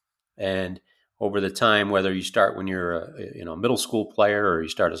season, and over the time, whether you start when you're a middle school player or you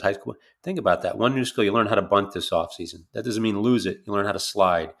start as high school, think about that one new skill. You learn how to bunt this off season. That doesn't mean lose it. You learn how to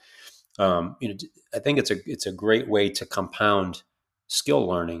slide. I think it's a great way to compound skill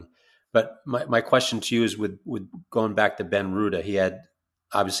learning. But my question to you is with going back to Ben Ruta, he had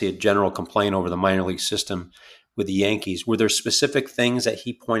obviously a general complaint over the minor league system with the Yankees. Were there specific things that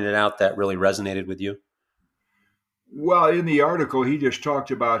he pointed out that really resonated with you? Well, in the article, he just talked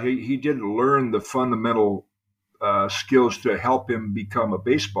about he didn't learn the fundamental skills to help him become a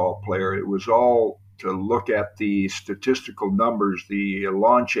baseball player. It was all to look at the statistical numbers, the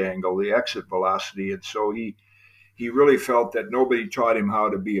launch angle, the exit velocity, and so he really felt that nobody taught him how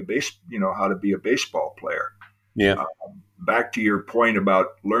to be a baseball player. Yeah. Back to your point about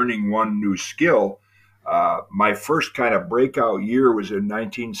learning one new skill, my first kind of breakout year was in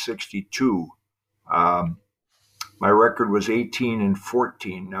 1962. My record was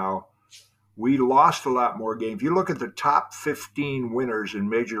 18-14. Now, we lost a lot more games. If you look at the top 15 winners in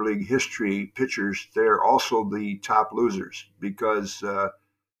Major League history, pitchers, they're also the top losers because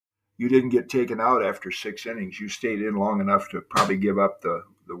you didn't get taken out after 6 innings. You stayed in long enough to probably give up the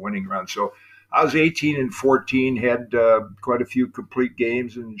winning run. So I was 18-14, had quite a few complete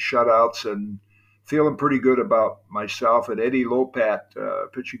games and shutouts, and feeling pretty good about myself. And Eddie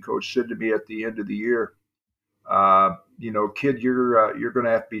Lopat, pitching coach, said to me at the end of the year, kid, you're going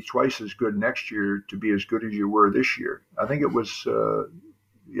to have to be twice as good next year to be as good as you were this year. I think it was,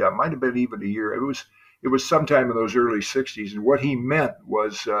 it might have been even a year. It was sometime in those early 60s. And what he meant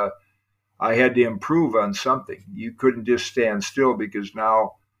was I had to improve on something. You couldn't just stand still because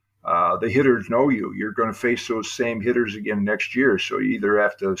now the hitters know you. You're going to face those same hitters again next year. So you either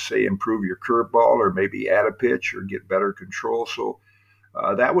have to, say, improve your curveball or maybe add a pitch or get better control. So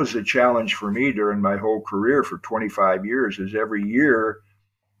that was a challenge for me during my whole career for 25 years, is every year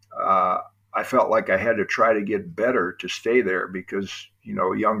I felt like I had to try to get better to stay there because,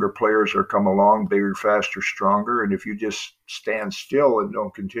 younger players are come along, bigger, faster, stronger. And if you just stand still and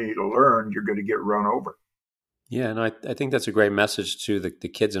don't continue to learn, you're going to get run over. Yeah, and I think that's a great message to the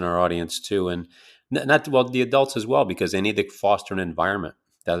kids in our audience too, and not well the adults as well, because they need to foster an environment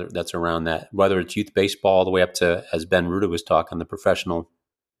that's around that, whether it's youth baseball all the way up to, as Ben Ruta was talking, the professional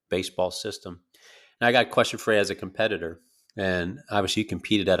baseball system. Now, I got a question for you as a competitor, and obviously you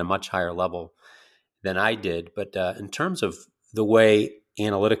competed at a much higher level than I did, but in terms of the way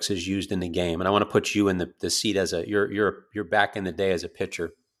analytics is used in the game, and I want to put you in the seat as you're back in the day as a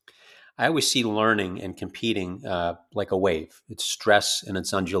pitcher. I always see learning and competing like a wave. It's stress and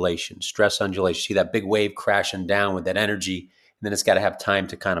it's undulation. Stress, undulation. See that big wave crashing down with that energy, and then it's got to have time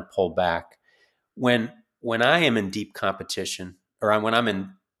to kind of pull back. When I am in deep competition, or when I'm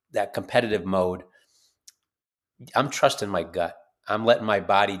in that competitive mode, I'm trusting my gut. I'm letting my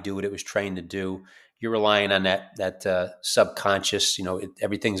body do what it was trained to do. You're relying on that subconscious.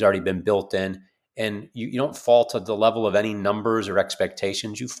 Everything's already been built in, And you don't fall to the level of any numbers or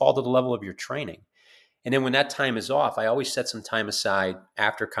expectations. You fall to the level of your training. And then when that time is off, I always set some time aside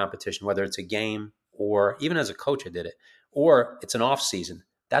after competition, whether it's a game or even as a coach, I did it, or it's an off season.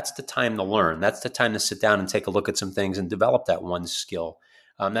 That's the time to learn. That's the time to sit down and take a look at some things and develop that one skill.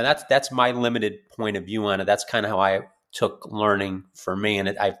 Now that's my limited point of view on it. That's kind of how I took learning for me,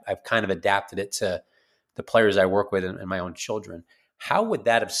 and I've kind of adapted it to the players I work with and my own children. How would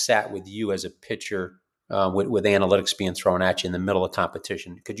that have sat with you as a pitcher with analytics being thrown at you in the middle of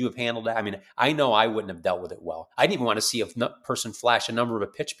competition? Could you have handled that? I mean, I know I wouldn't have dealt with it well. I didn't even want to see a person flash a number of a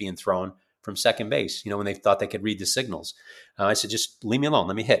pitch being thrown from second base, when they thought they could read the signals. I said, just leave me alone.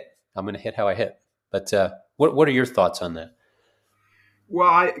 Let me hit. I'm going to hit how I hit. But what are your thoughts on that?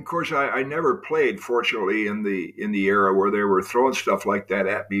 Well, of course, I never played, fortunately, in the era where they were throwing stuff like that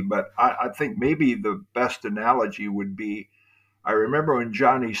at me. But I think maybe the best analogy would be, I remember when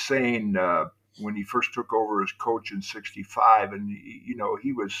Johnny Sain, when he first took over as coach in '65, and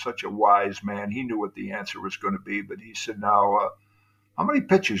he was such a wise man. He knew what the answer was going to be, but he said, "Now, how many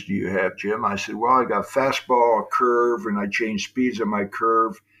pitches do you have, Jim?" I said, "Well, I got fastball, a curve, and I changed speeds on my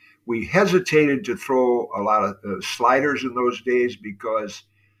curve." We hesitated to throw a lot of sliders in those days because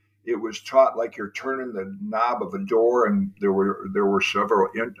it was taught like you're turning the knob of a door, and there were several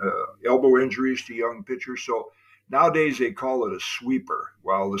elbow injuries to young pitchers. So nowadays they call it a sweeper.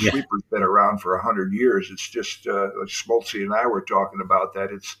 While the Yeah. sweeper's been around for 100 years, it's just like Smoltzy and I were talking about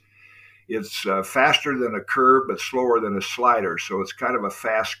that. It's faster than a curve, but slower than a slider. So it's kind of a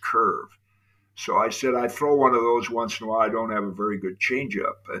fast curve. So I said, I throw one of those once in a while. I don't have a very good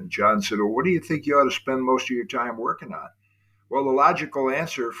changeup. And John said, well, what do you think you ought to spend most of your time working on? Well, the logical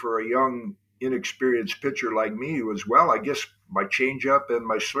answer for a young, inexperienced pitcher like me was, well, I guess my changeup and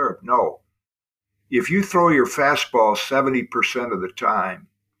my slurve. No. If you throw your fastball 70% of the time,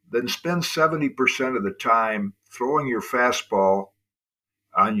 then spend 70% of the time throwing your fastball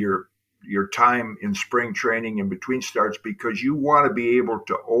on your time in spring training and between starts, because you want to be able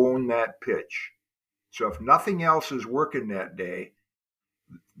to own that pitch. So if nothing else is working that day,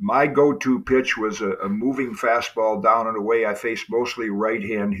 my go-to pitch was a moving fastball down and away. I faced mostly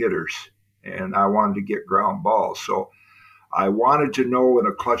right-hand hitters, and I wanted to get ground balls. So I wanted to know in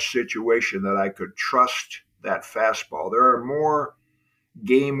a clutch situation that I could trust that fastball. There are more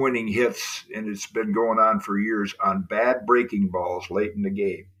game-winning hits, and it's been going on for years, on bad breaking balls late in the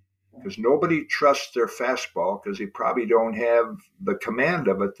game, because nobody trusts their fastball because they probably don't have the command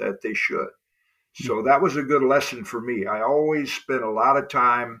of it that they should. So that was a good lesson for me. I always spent a lot of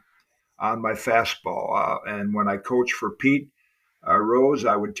time on my fastball. And when I coached for Pete Rose,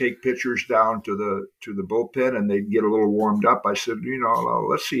 I would take pitchers down to the bullpen, and they'd get a little warmed up. I said,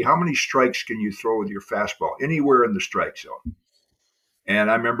 let's see, how many strikes can you throw with your fastball? Anywhere in the strike zone.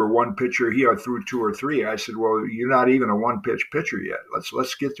 And I remember one pitcher, he threw 2 or 3. I said, well, you're not even a one-pitch pitcher yet.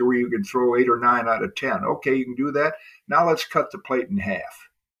 Let's get to where you can throw 8 or 9 out of 10. Okay, you can do that. Now let's cut the plate in half.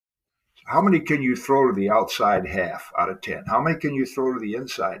 How many can you throw to the outside half out of 10? How many can you throw to the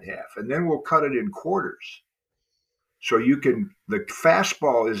inside half? And then we'll cut it in quarters. So the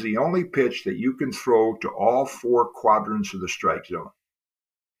fastball is the only pitch that you can throw to all 4 quadrants of the strike zone.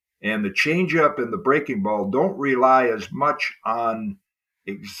 And the changeup and the breaking ball don't rely as much on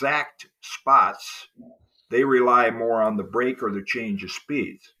exact spots. They rely more on the break or the change of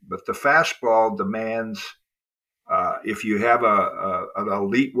speeds. But the fastball demands, if you have an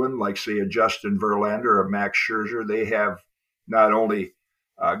elite one, like say a Justin Verlander or a Max Scherzer, they have not only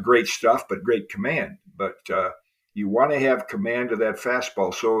great stuff, but great command. But you want to have command of that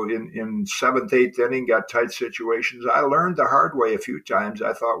fastball. So in 7th, 8th inning, got tight situations. I learned the hard way a few times.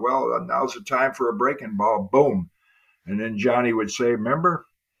 I thought, well, now's the time for a breaking ball. Boom. And then Johnny would say, remember,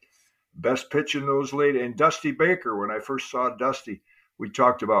 best pitch in those late. And Dusty Baker, when I first saw Dusty, we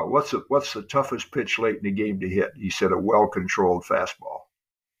talked about what's the toughest pitch late in the game to hit. He said a well-controlled fastball.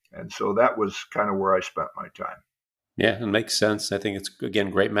 And so that was kind of where I spent my time. Yeah, it makes sense. I think it's,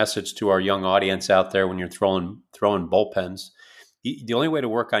 again, great message to our young audience out there when you're throwing bullpens. The only way to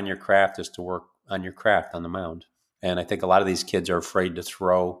work on your craft is to work on your craft on the mound. And I think a lot of these kids are afraid to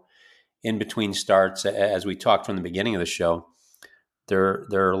throw in between starts. As we talked from the beginning of the show,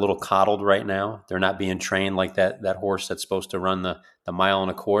 they're a little coddled right now. They're not being trained like that horse that's supposed to run the mile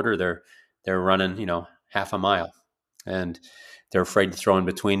and a quarter. They're running, half a mile, and they're afraid to throw in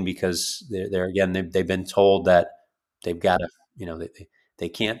between because they've been told that they've got to, they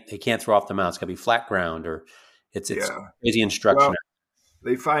can't throw off the mound. It's got to be flat ground, or it's crazy instruction. Well,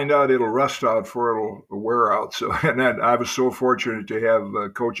 they find out it'll rust out before it'll wear out. So, and then I was so fortunate to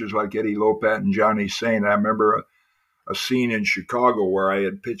have coaches like Eddie Lopat and Johnny Sain. I remember a scene in Chicago where I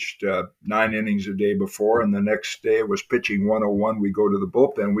had pitched 9 innings a day before, and the next day it was pitching 101. We go to the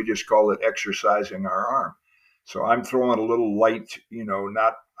bullpen. We just call it exercising our arm. So I'm throwing a little light,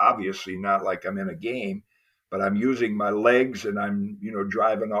 not obviously not like I'm in a game, but I'm using my legs and I'm,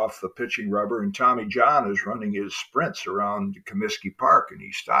 driving off the pitching rubber. And Tommy John is running his sprints around Comiskey Park. And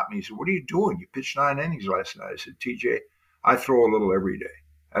he stopped me. He said, "What are you doing? You pitched 9 innings last night." I said, "TJ, I throw a little every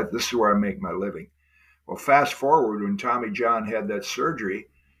day. This is where I make my living." Well, fast forward when Tommy John had that surgery,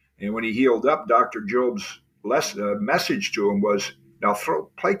 and when he healed up, Dr. Job's message to him was, "Now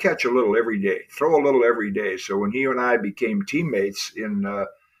play catch a little every day. Throw a little every day." So when he and I became teammates in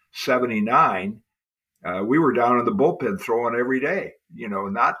 '79, we were down in the bullpen throwing every day.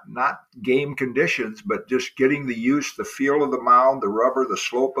 Not game conditions, but just getting the feel of the mound, the rubber, the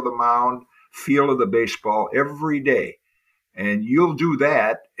slope of the mound, feel of the baseball every day. And you'll do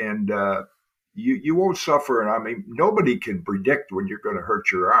that, and you won't suffer. And I mean, nobody can predict when you're going to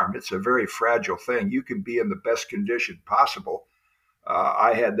hurt your arm. It's a very fragile thing. You can be in the best condition possible.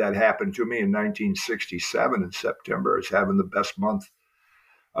 I had that happen to me in 1967 in September. I was having the best month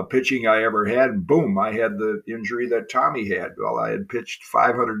of pitching I ever had. And boom, I had the injury that Tommy had. Well, I had pitched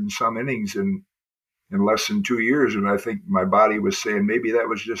 500 and some innings in less than 2 years. And I think my body was saying maybe that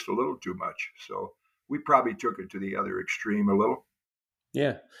was just a little too much. So we probably took it to the other extreme a little.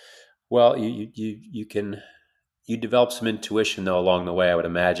 Yeah. Well, you develop some intuition though along the way, I would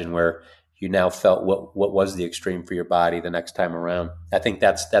imagine, where you now felt what was the extreme for your body the next time around. I think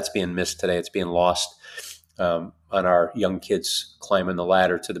that's being missed today. It's being lost on our young kids climbing the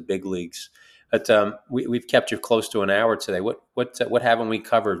ladder to the big leagues. But we've kept you close to an hour today. What haven't we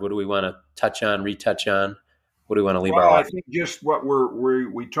covered? What do we want to touch on, retouch on? What do we want to leave our audience? I think just what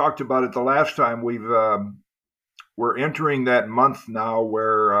we talked about it the last time. We're entering that month now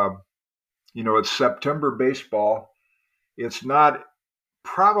where it's September baseball. It's not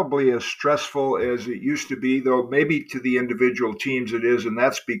probably as stressful as it used to be, though maybe to the individual teams it is, and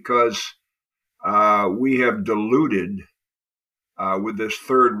that's because we have diluted with this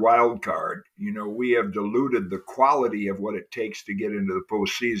third wild card. We have diluted the quality of what it takes to get into the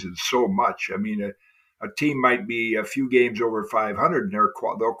postseason so much. I mean, a team might be a few games over 500 and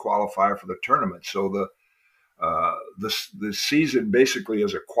they'll qualify for the tournament. So the season basically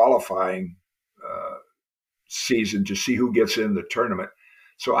is a qualifying season to see who gets in the tournament.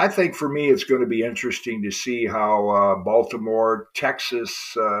 So I think for me, it's going to be interesting to see how Baltimore,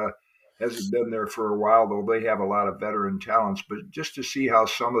 Texas hasn't been there for a while, though they have a lot of veteran talents, but just to see how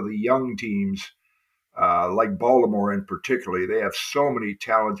some of the young teams, like Baltimore in particular, they have so many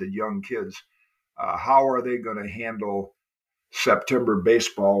talented young kids. How are they going to handle September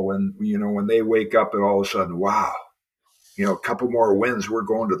baseball when they wake up and all of a sudden, wow, a couple more wins, we're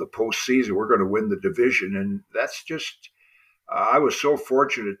going to the postseason, we're going to win the division. And that's just, I was so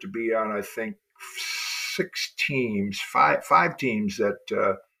fortunate to be on, I think, five teams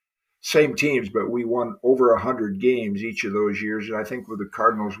that, same teams, but we won over 100 games each of those years. And I think with the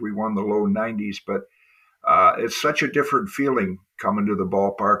Cardinals, we won the low 90s. But it's such a different feeling coming to the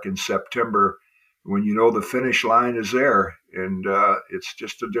ballpark in September when the finish line is there. And it's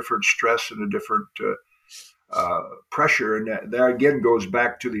just a different stress and a different pressure. And that again goes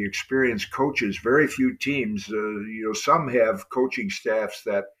back to the experienced coaches. Very few teams, some have coaching staffs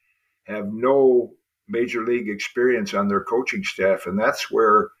that have no major league experience on their coaching staff. And that's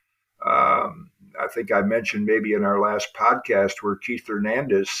where I think I mentioned maybe in our last podcast where Keith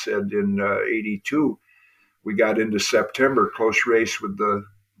Hernandez said in '82, we got into September, close race with the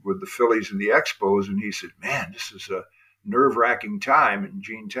Phillies and the Expos. And he said, "Man, this is a nerve-wracking time." And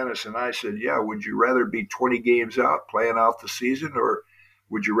Gene Tennis and I said, "Yeah, would you rather be 20 games out playing out the season, or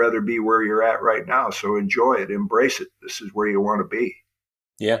would you rather be where you're at right now? So enjoy it, embrace it. This is where you want to be."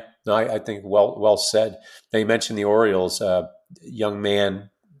 Yeah, no, I think well said. Now you mentioned the Orioles, young man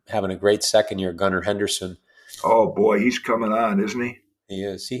having a great second year, Gunnar Henderson. Oh boy, he's coming on, isn't he? He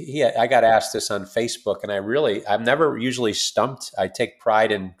is. I got asked this on Facebook, and I'm never usually stumped. I take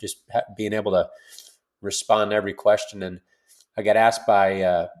pride in just being able to respond to every question. And I got asked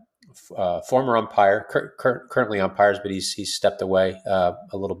by former umpire, currently umpires, but he's stepped away a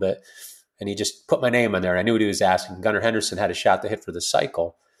little bit. And he just put my name on there. And I knew what he was asking. Gunnar Henderson had a shot to hit for the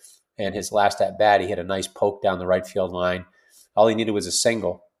cycle. And his last at bat, he hit a nice poke down the right field line. All he needed was a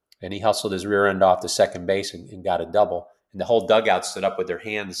single. And he hustled his rear end off to second base and got a double. And the whole dugout stood up with their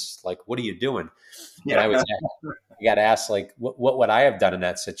hands like, "What are you doing?" Yeah. And I got asked, like, what would I have done in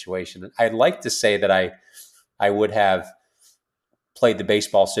that situation? And I'd like to say that I would have played the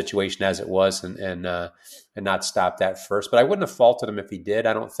baseball situation as it was and not stopped that first. But I wouldn't have faulted him if he did,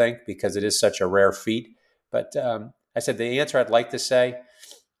 I don't think, because it is such a rare feat. But I said the answer I'd like to say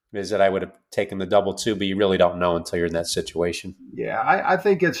is that I would have taken the double two, but you really don't know until you're in that situation. Yeah, I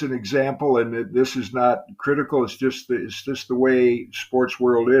think it's an example, and this is not critical. It's just the way sports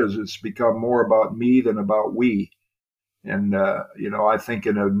world is. It's become more about me than about we. And I think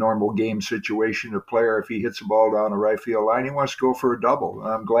in a normal game situation, a player, if he hits a ball down the right field line, he wants to go for a double.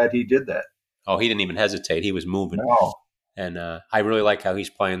 I'm glad he did that. Oh, he didn't even hesitate. He was moving. No. And I really like how he's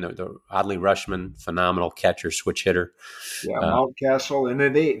playing the Adley Rushman, phenomenal catcher, switch hitter. Yeah, Mountcastle. And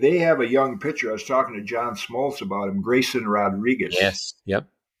then they have a young pitcher. I was talking to John Smoltz about him, Grayson Rodriguez. Yes. Yep.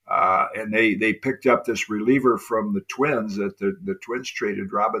 And they picked up this reliever from the Twins that the Twins traded,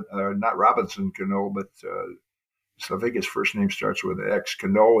 not Robinson Cano, but so I think his first name starts with an X,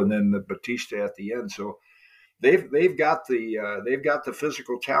 Cano, and then the Batista at the end. So they've got the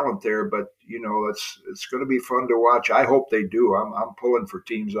physical talent there, but it's going to be fun to watch. I hope they do. I'm pulling for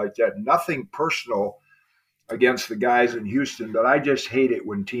teams like that. Nothing personal against the guys in Houston, but I just hate it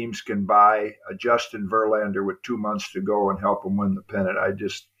when teams can buy a Justin Verlander with 2 months to go and help them win the pennant. I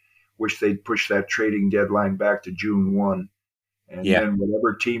just wish they'd push that trading deadline back to June 1. And then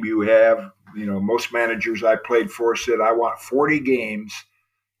whatever team you have, most managers I played for said, I want 40 games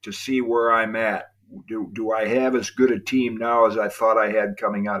to see where I'm at. Do I have as good a team now as I thought I had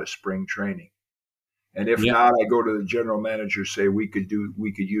coming out of spring training? And if not, I go to the general manager, say we could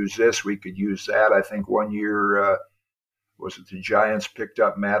use this, we could use that. I think one year, was it the Giants picked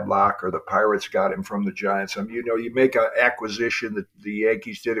up Madlock or the Pirates got him from the Giants? You make an acquisition. The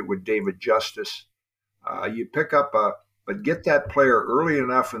Yankees did it with David Justice. You pick up but get that player early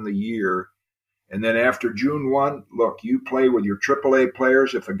enough in the year. And then after June 1, look, you play with your AAA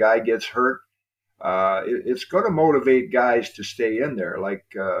players. If a guy gets hurt, it's going to motivate guys to stay in there. Like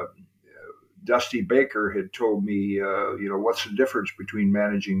Dusty Baker had told me, what's the difference between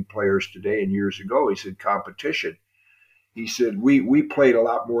managing players today and years ago? He said competition. He said we played a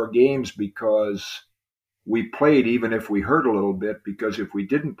lot more games because we played even if we hurt a little bit, because if we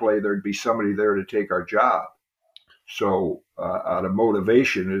didn't play, there'd be somebody there to take our job. So the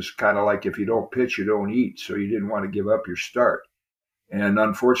motivation is kind of like if you don't pitch, you don't eat. So you didn't want to give up your start. And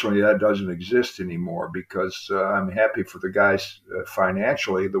unfortunately, that doesn't exist anymore because I'm happy for the guys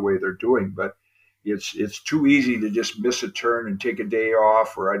financially the way they're doing. But it's too easy to just miss a turn and take a day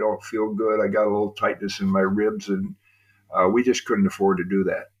off, or I don't feel good. I got a little tightness in my ribs, and we just couldn't afford to do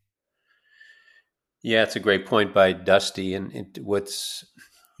that. Yeah, it's a great point by Dusty. And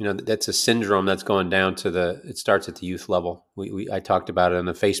that's a syndrome that's going down to it starts at the youth level. I talked about it on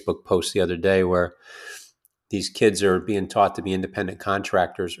the Facebook post the other day where these kids are being taught to be independent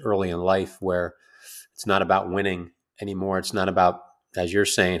contractors early in life, where it's not about winning anymore. It's not about, as you're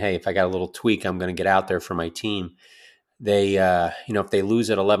saying, hey, if I got a little tweak, I'm going to get out there for my team. They, if they lose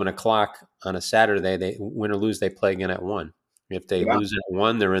at 11 o'clock on a Saturday, they win or lose, they play again at 1. If they lose at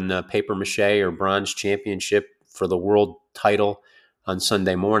 1, they're in the paper mache or bronze championship for the world title on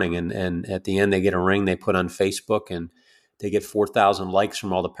Sunday morning. And at the end, they get a ring they put on Facebook, and they get 4,000 likes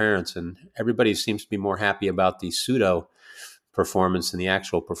from all the parents. And everybody seems to be more happy about the pseudo performance than the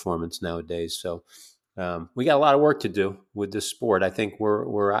actual performance nowadays. So we got a lot of work to do with this sport. I think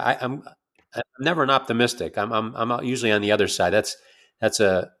I'm never an optimistic. I'm usually on the other side. That's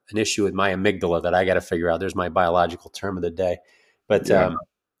an issue with my amygdala that I got to figure out. There's my biological term of the day. But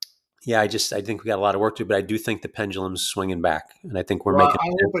I think we got a lot of work to do, but I do think the pendulum's swinging back, and I think we're making.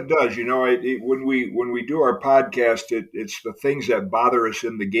 I hope it does. When we do our podcast, it's the things that bother us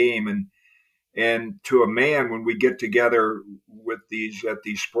in the game, and to a man, when we get together with at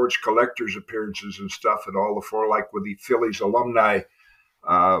these sports collectors appearances and stuff, and all the four, like with the Phillies alumni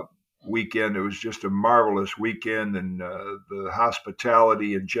weekend, it was just a marvelous weekend, and the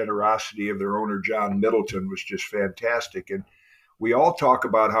hospitality and generosity of their owner John Middleton was just fantastic. And we all talk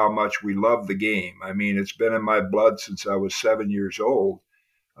about how much we love the game. I mean, it's been in my blood since I was 7 years old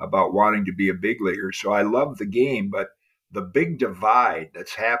about wanting to be a big leaguer. So I love the game, but the big divide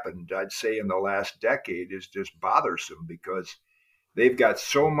that's happened, I'd say, in the last decade is just bothersome because they've got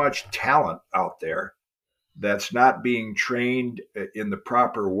so much talent out there that's not being trained in the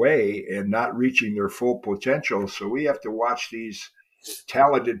proper way and not reaching their full potential. So we have to watch these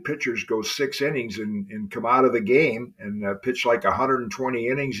talented pitchers go 6 innings and come out of the game and pitch like 120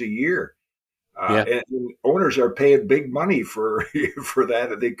 innings a year. And owners are paying big money for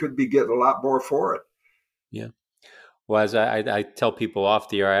that. They could be getting a lot more for it. Yeah. Well, as I tell people off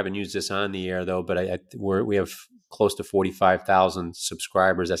the air, I haven't used this on the air though, but we have close to 45,000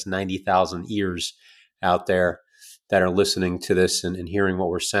 subscribers. That's 90,000 ears out there that are listening to this and hearing what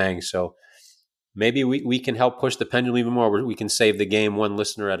we're saying. So maybe we can help push the pendulum even more. We can save the game one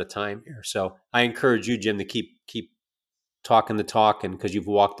listener at a time here. So I encourage you, Jim, to keep talking the talk, and because you've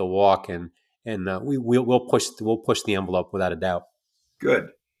walked the walk, and we'll push the envelope without a doubt. Good.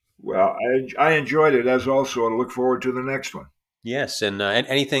 Well, I enjoyed it as also. I look forward to the next one. Yes, and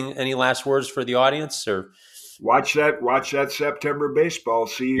any last words for the audience or? Watch that September baseball.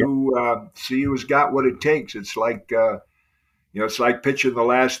 See who's got what it takes. It's like it's like pitching the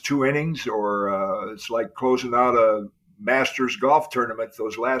last two innings, or it's like closing out a Masters golf tournament.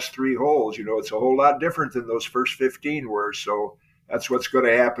 Those last three holes, it's a whole lot different than those first 15 were. So that's what's going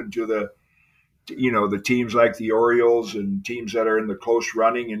to happen to the teams like the Orioles and teams that are in the close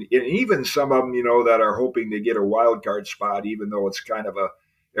running, and even some of them, that are hoping to get a wild card spot, even though it's kind of a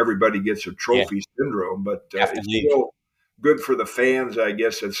everybody gets a Yeah, trophy syndrome. But have to it's leave. still good for the fans, I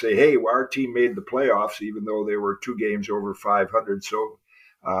guess, that say, hey, well, our team made the playoffs, even though they were 2 games over 500. So,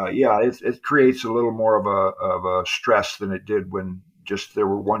 it creates a little more of a stress than it did when just there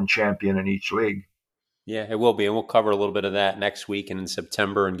were one champion in each league. Yeah, it will be, and we'll cover a little bit of that next week and in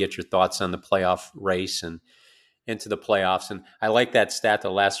September, and get your thoughts on the playoff race and into the playoffs. And I like that stat,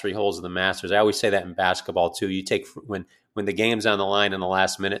 the last three holes of the Masters. I always say that in basketball too. You take when the game's on the line in the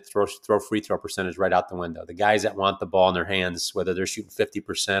last minute, throw free throw percentage right out the window. The guys that want the ball in their hands, whether they're shooting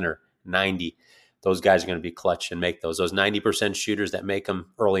 50% or 90, those guys are going to be clutch and make those. Those 90% shooters that make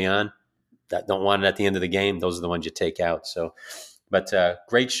them early on, that don't want it at the end of the game, those are the ones you take out. So, but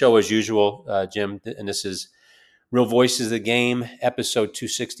great show as usual, Jim. And this is Real Voices of the Game, episode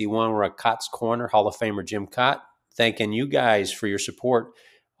 261. We're at Kaat's Corner, Hall of Famer Jim Kaat. Thanking you guys for your support.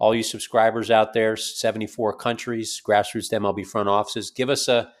 All you subscribers out there, 74 countries, grassroots to MLB front offices. Give us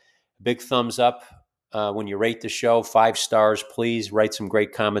a big thumbs up when you rate the show, 5 stars. Please write some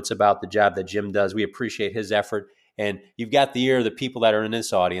great comments about the job that Jim does. We appreciate his effort. And you've got the ear of the people that are in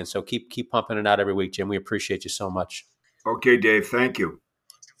this audience. So keep pumping it out every week, Jim. We appreciate you so much. Okay, Dave, thank you.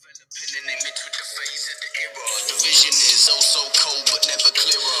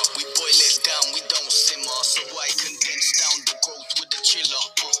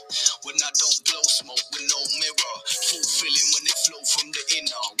 When I don't blow smoke with no mirror, fulfilling when it flow from the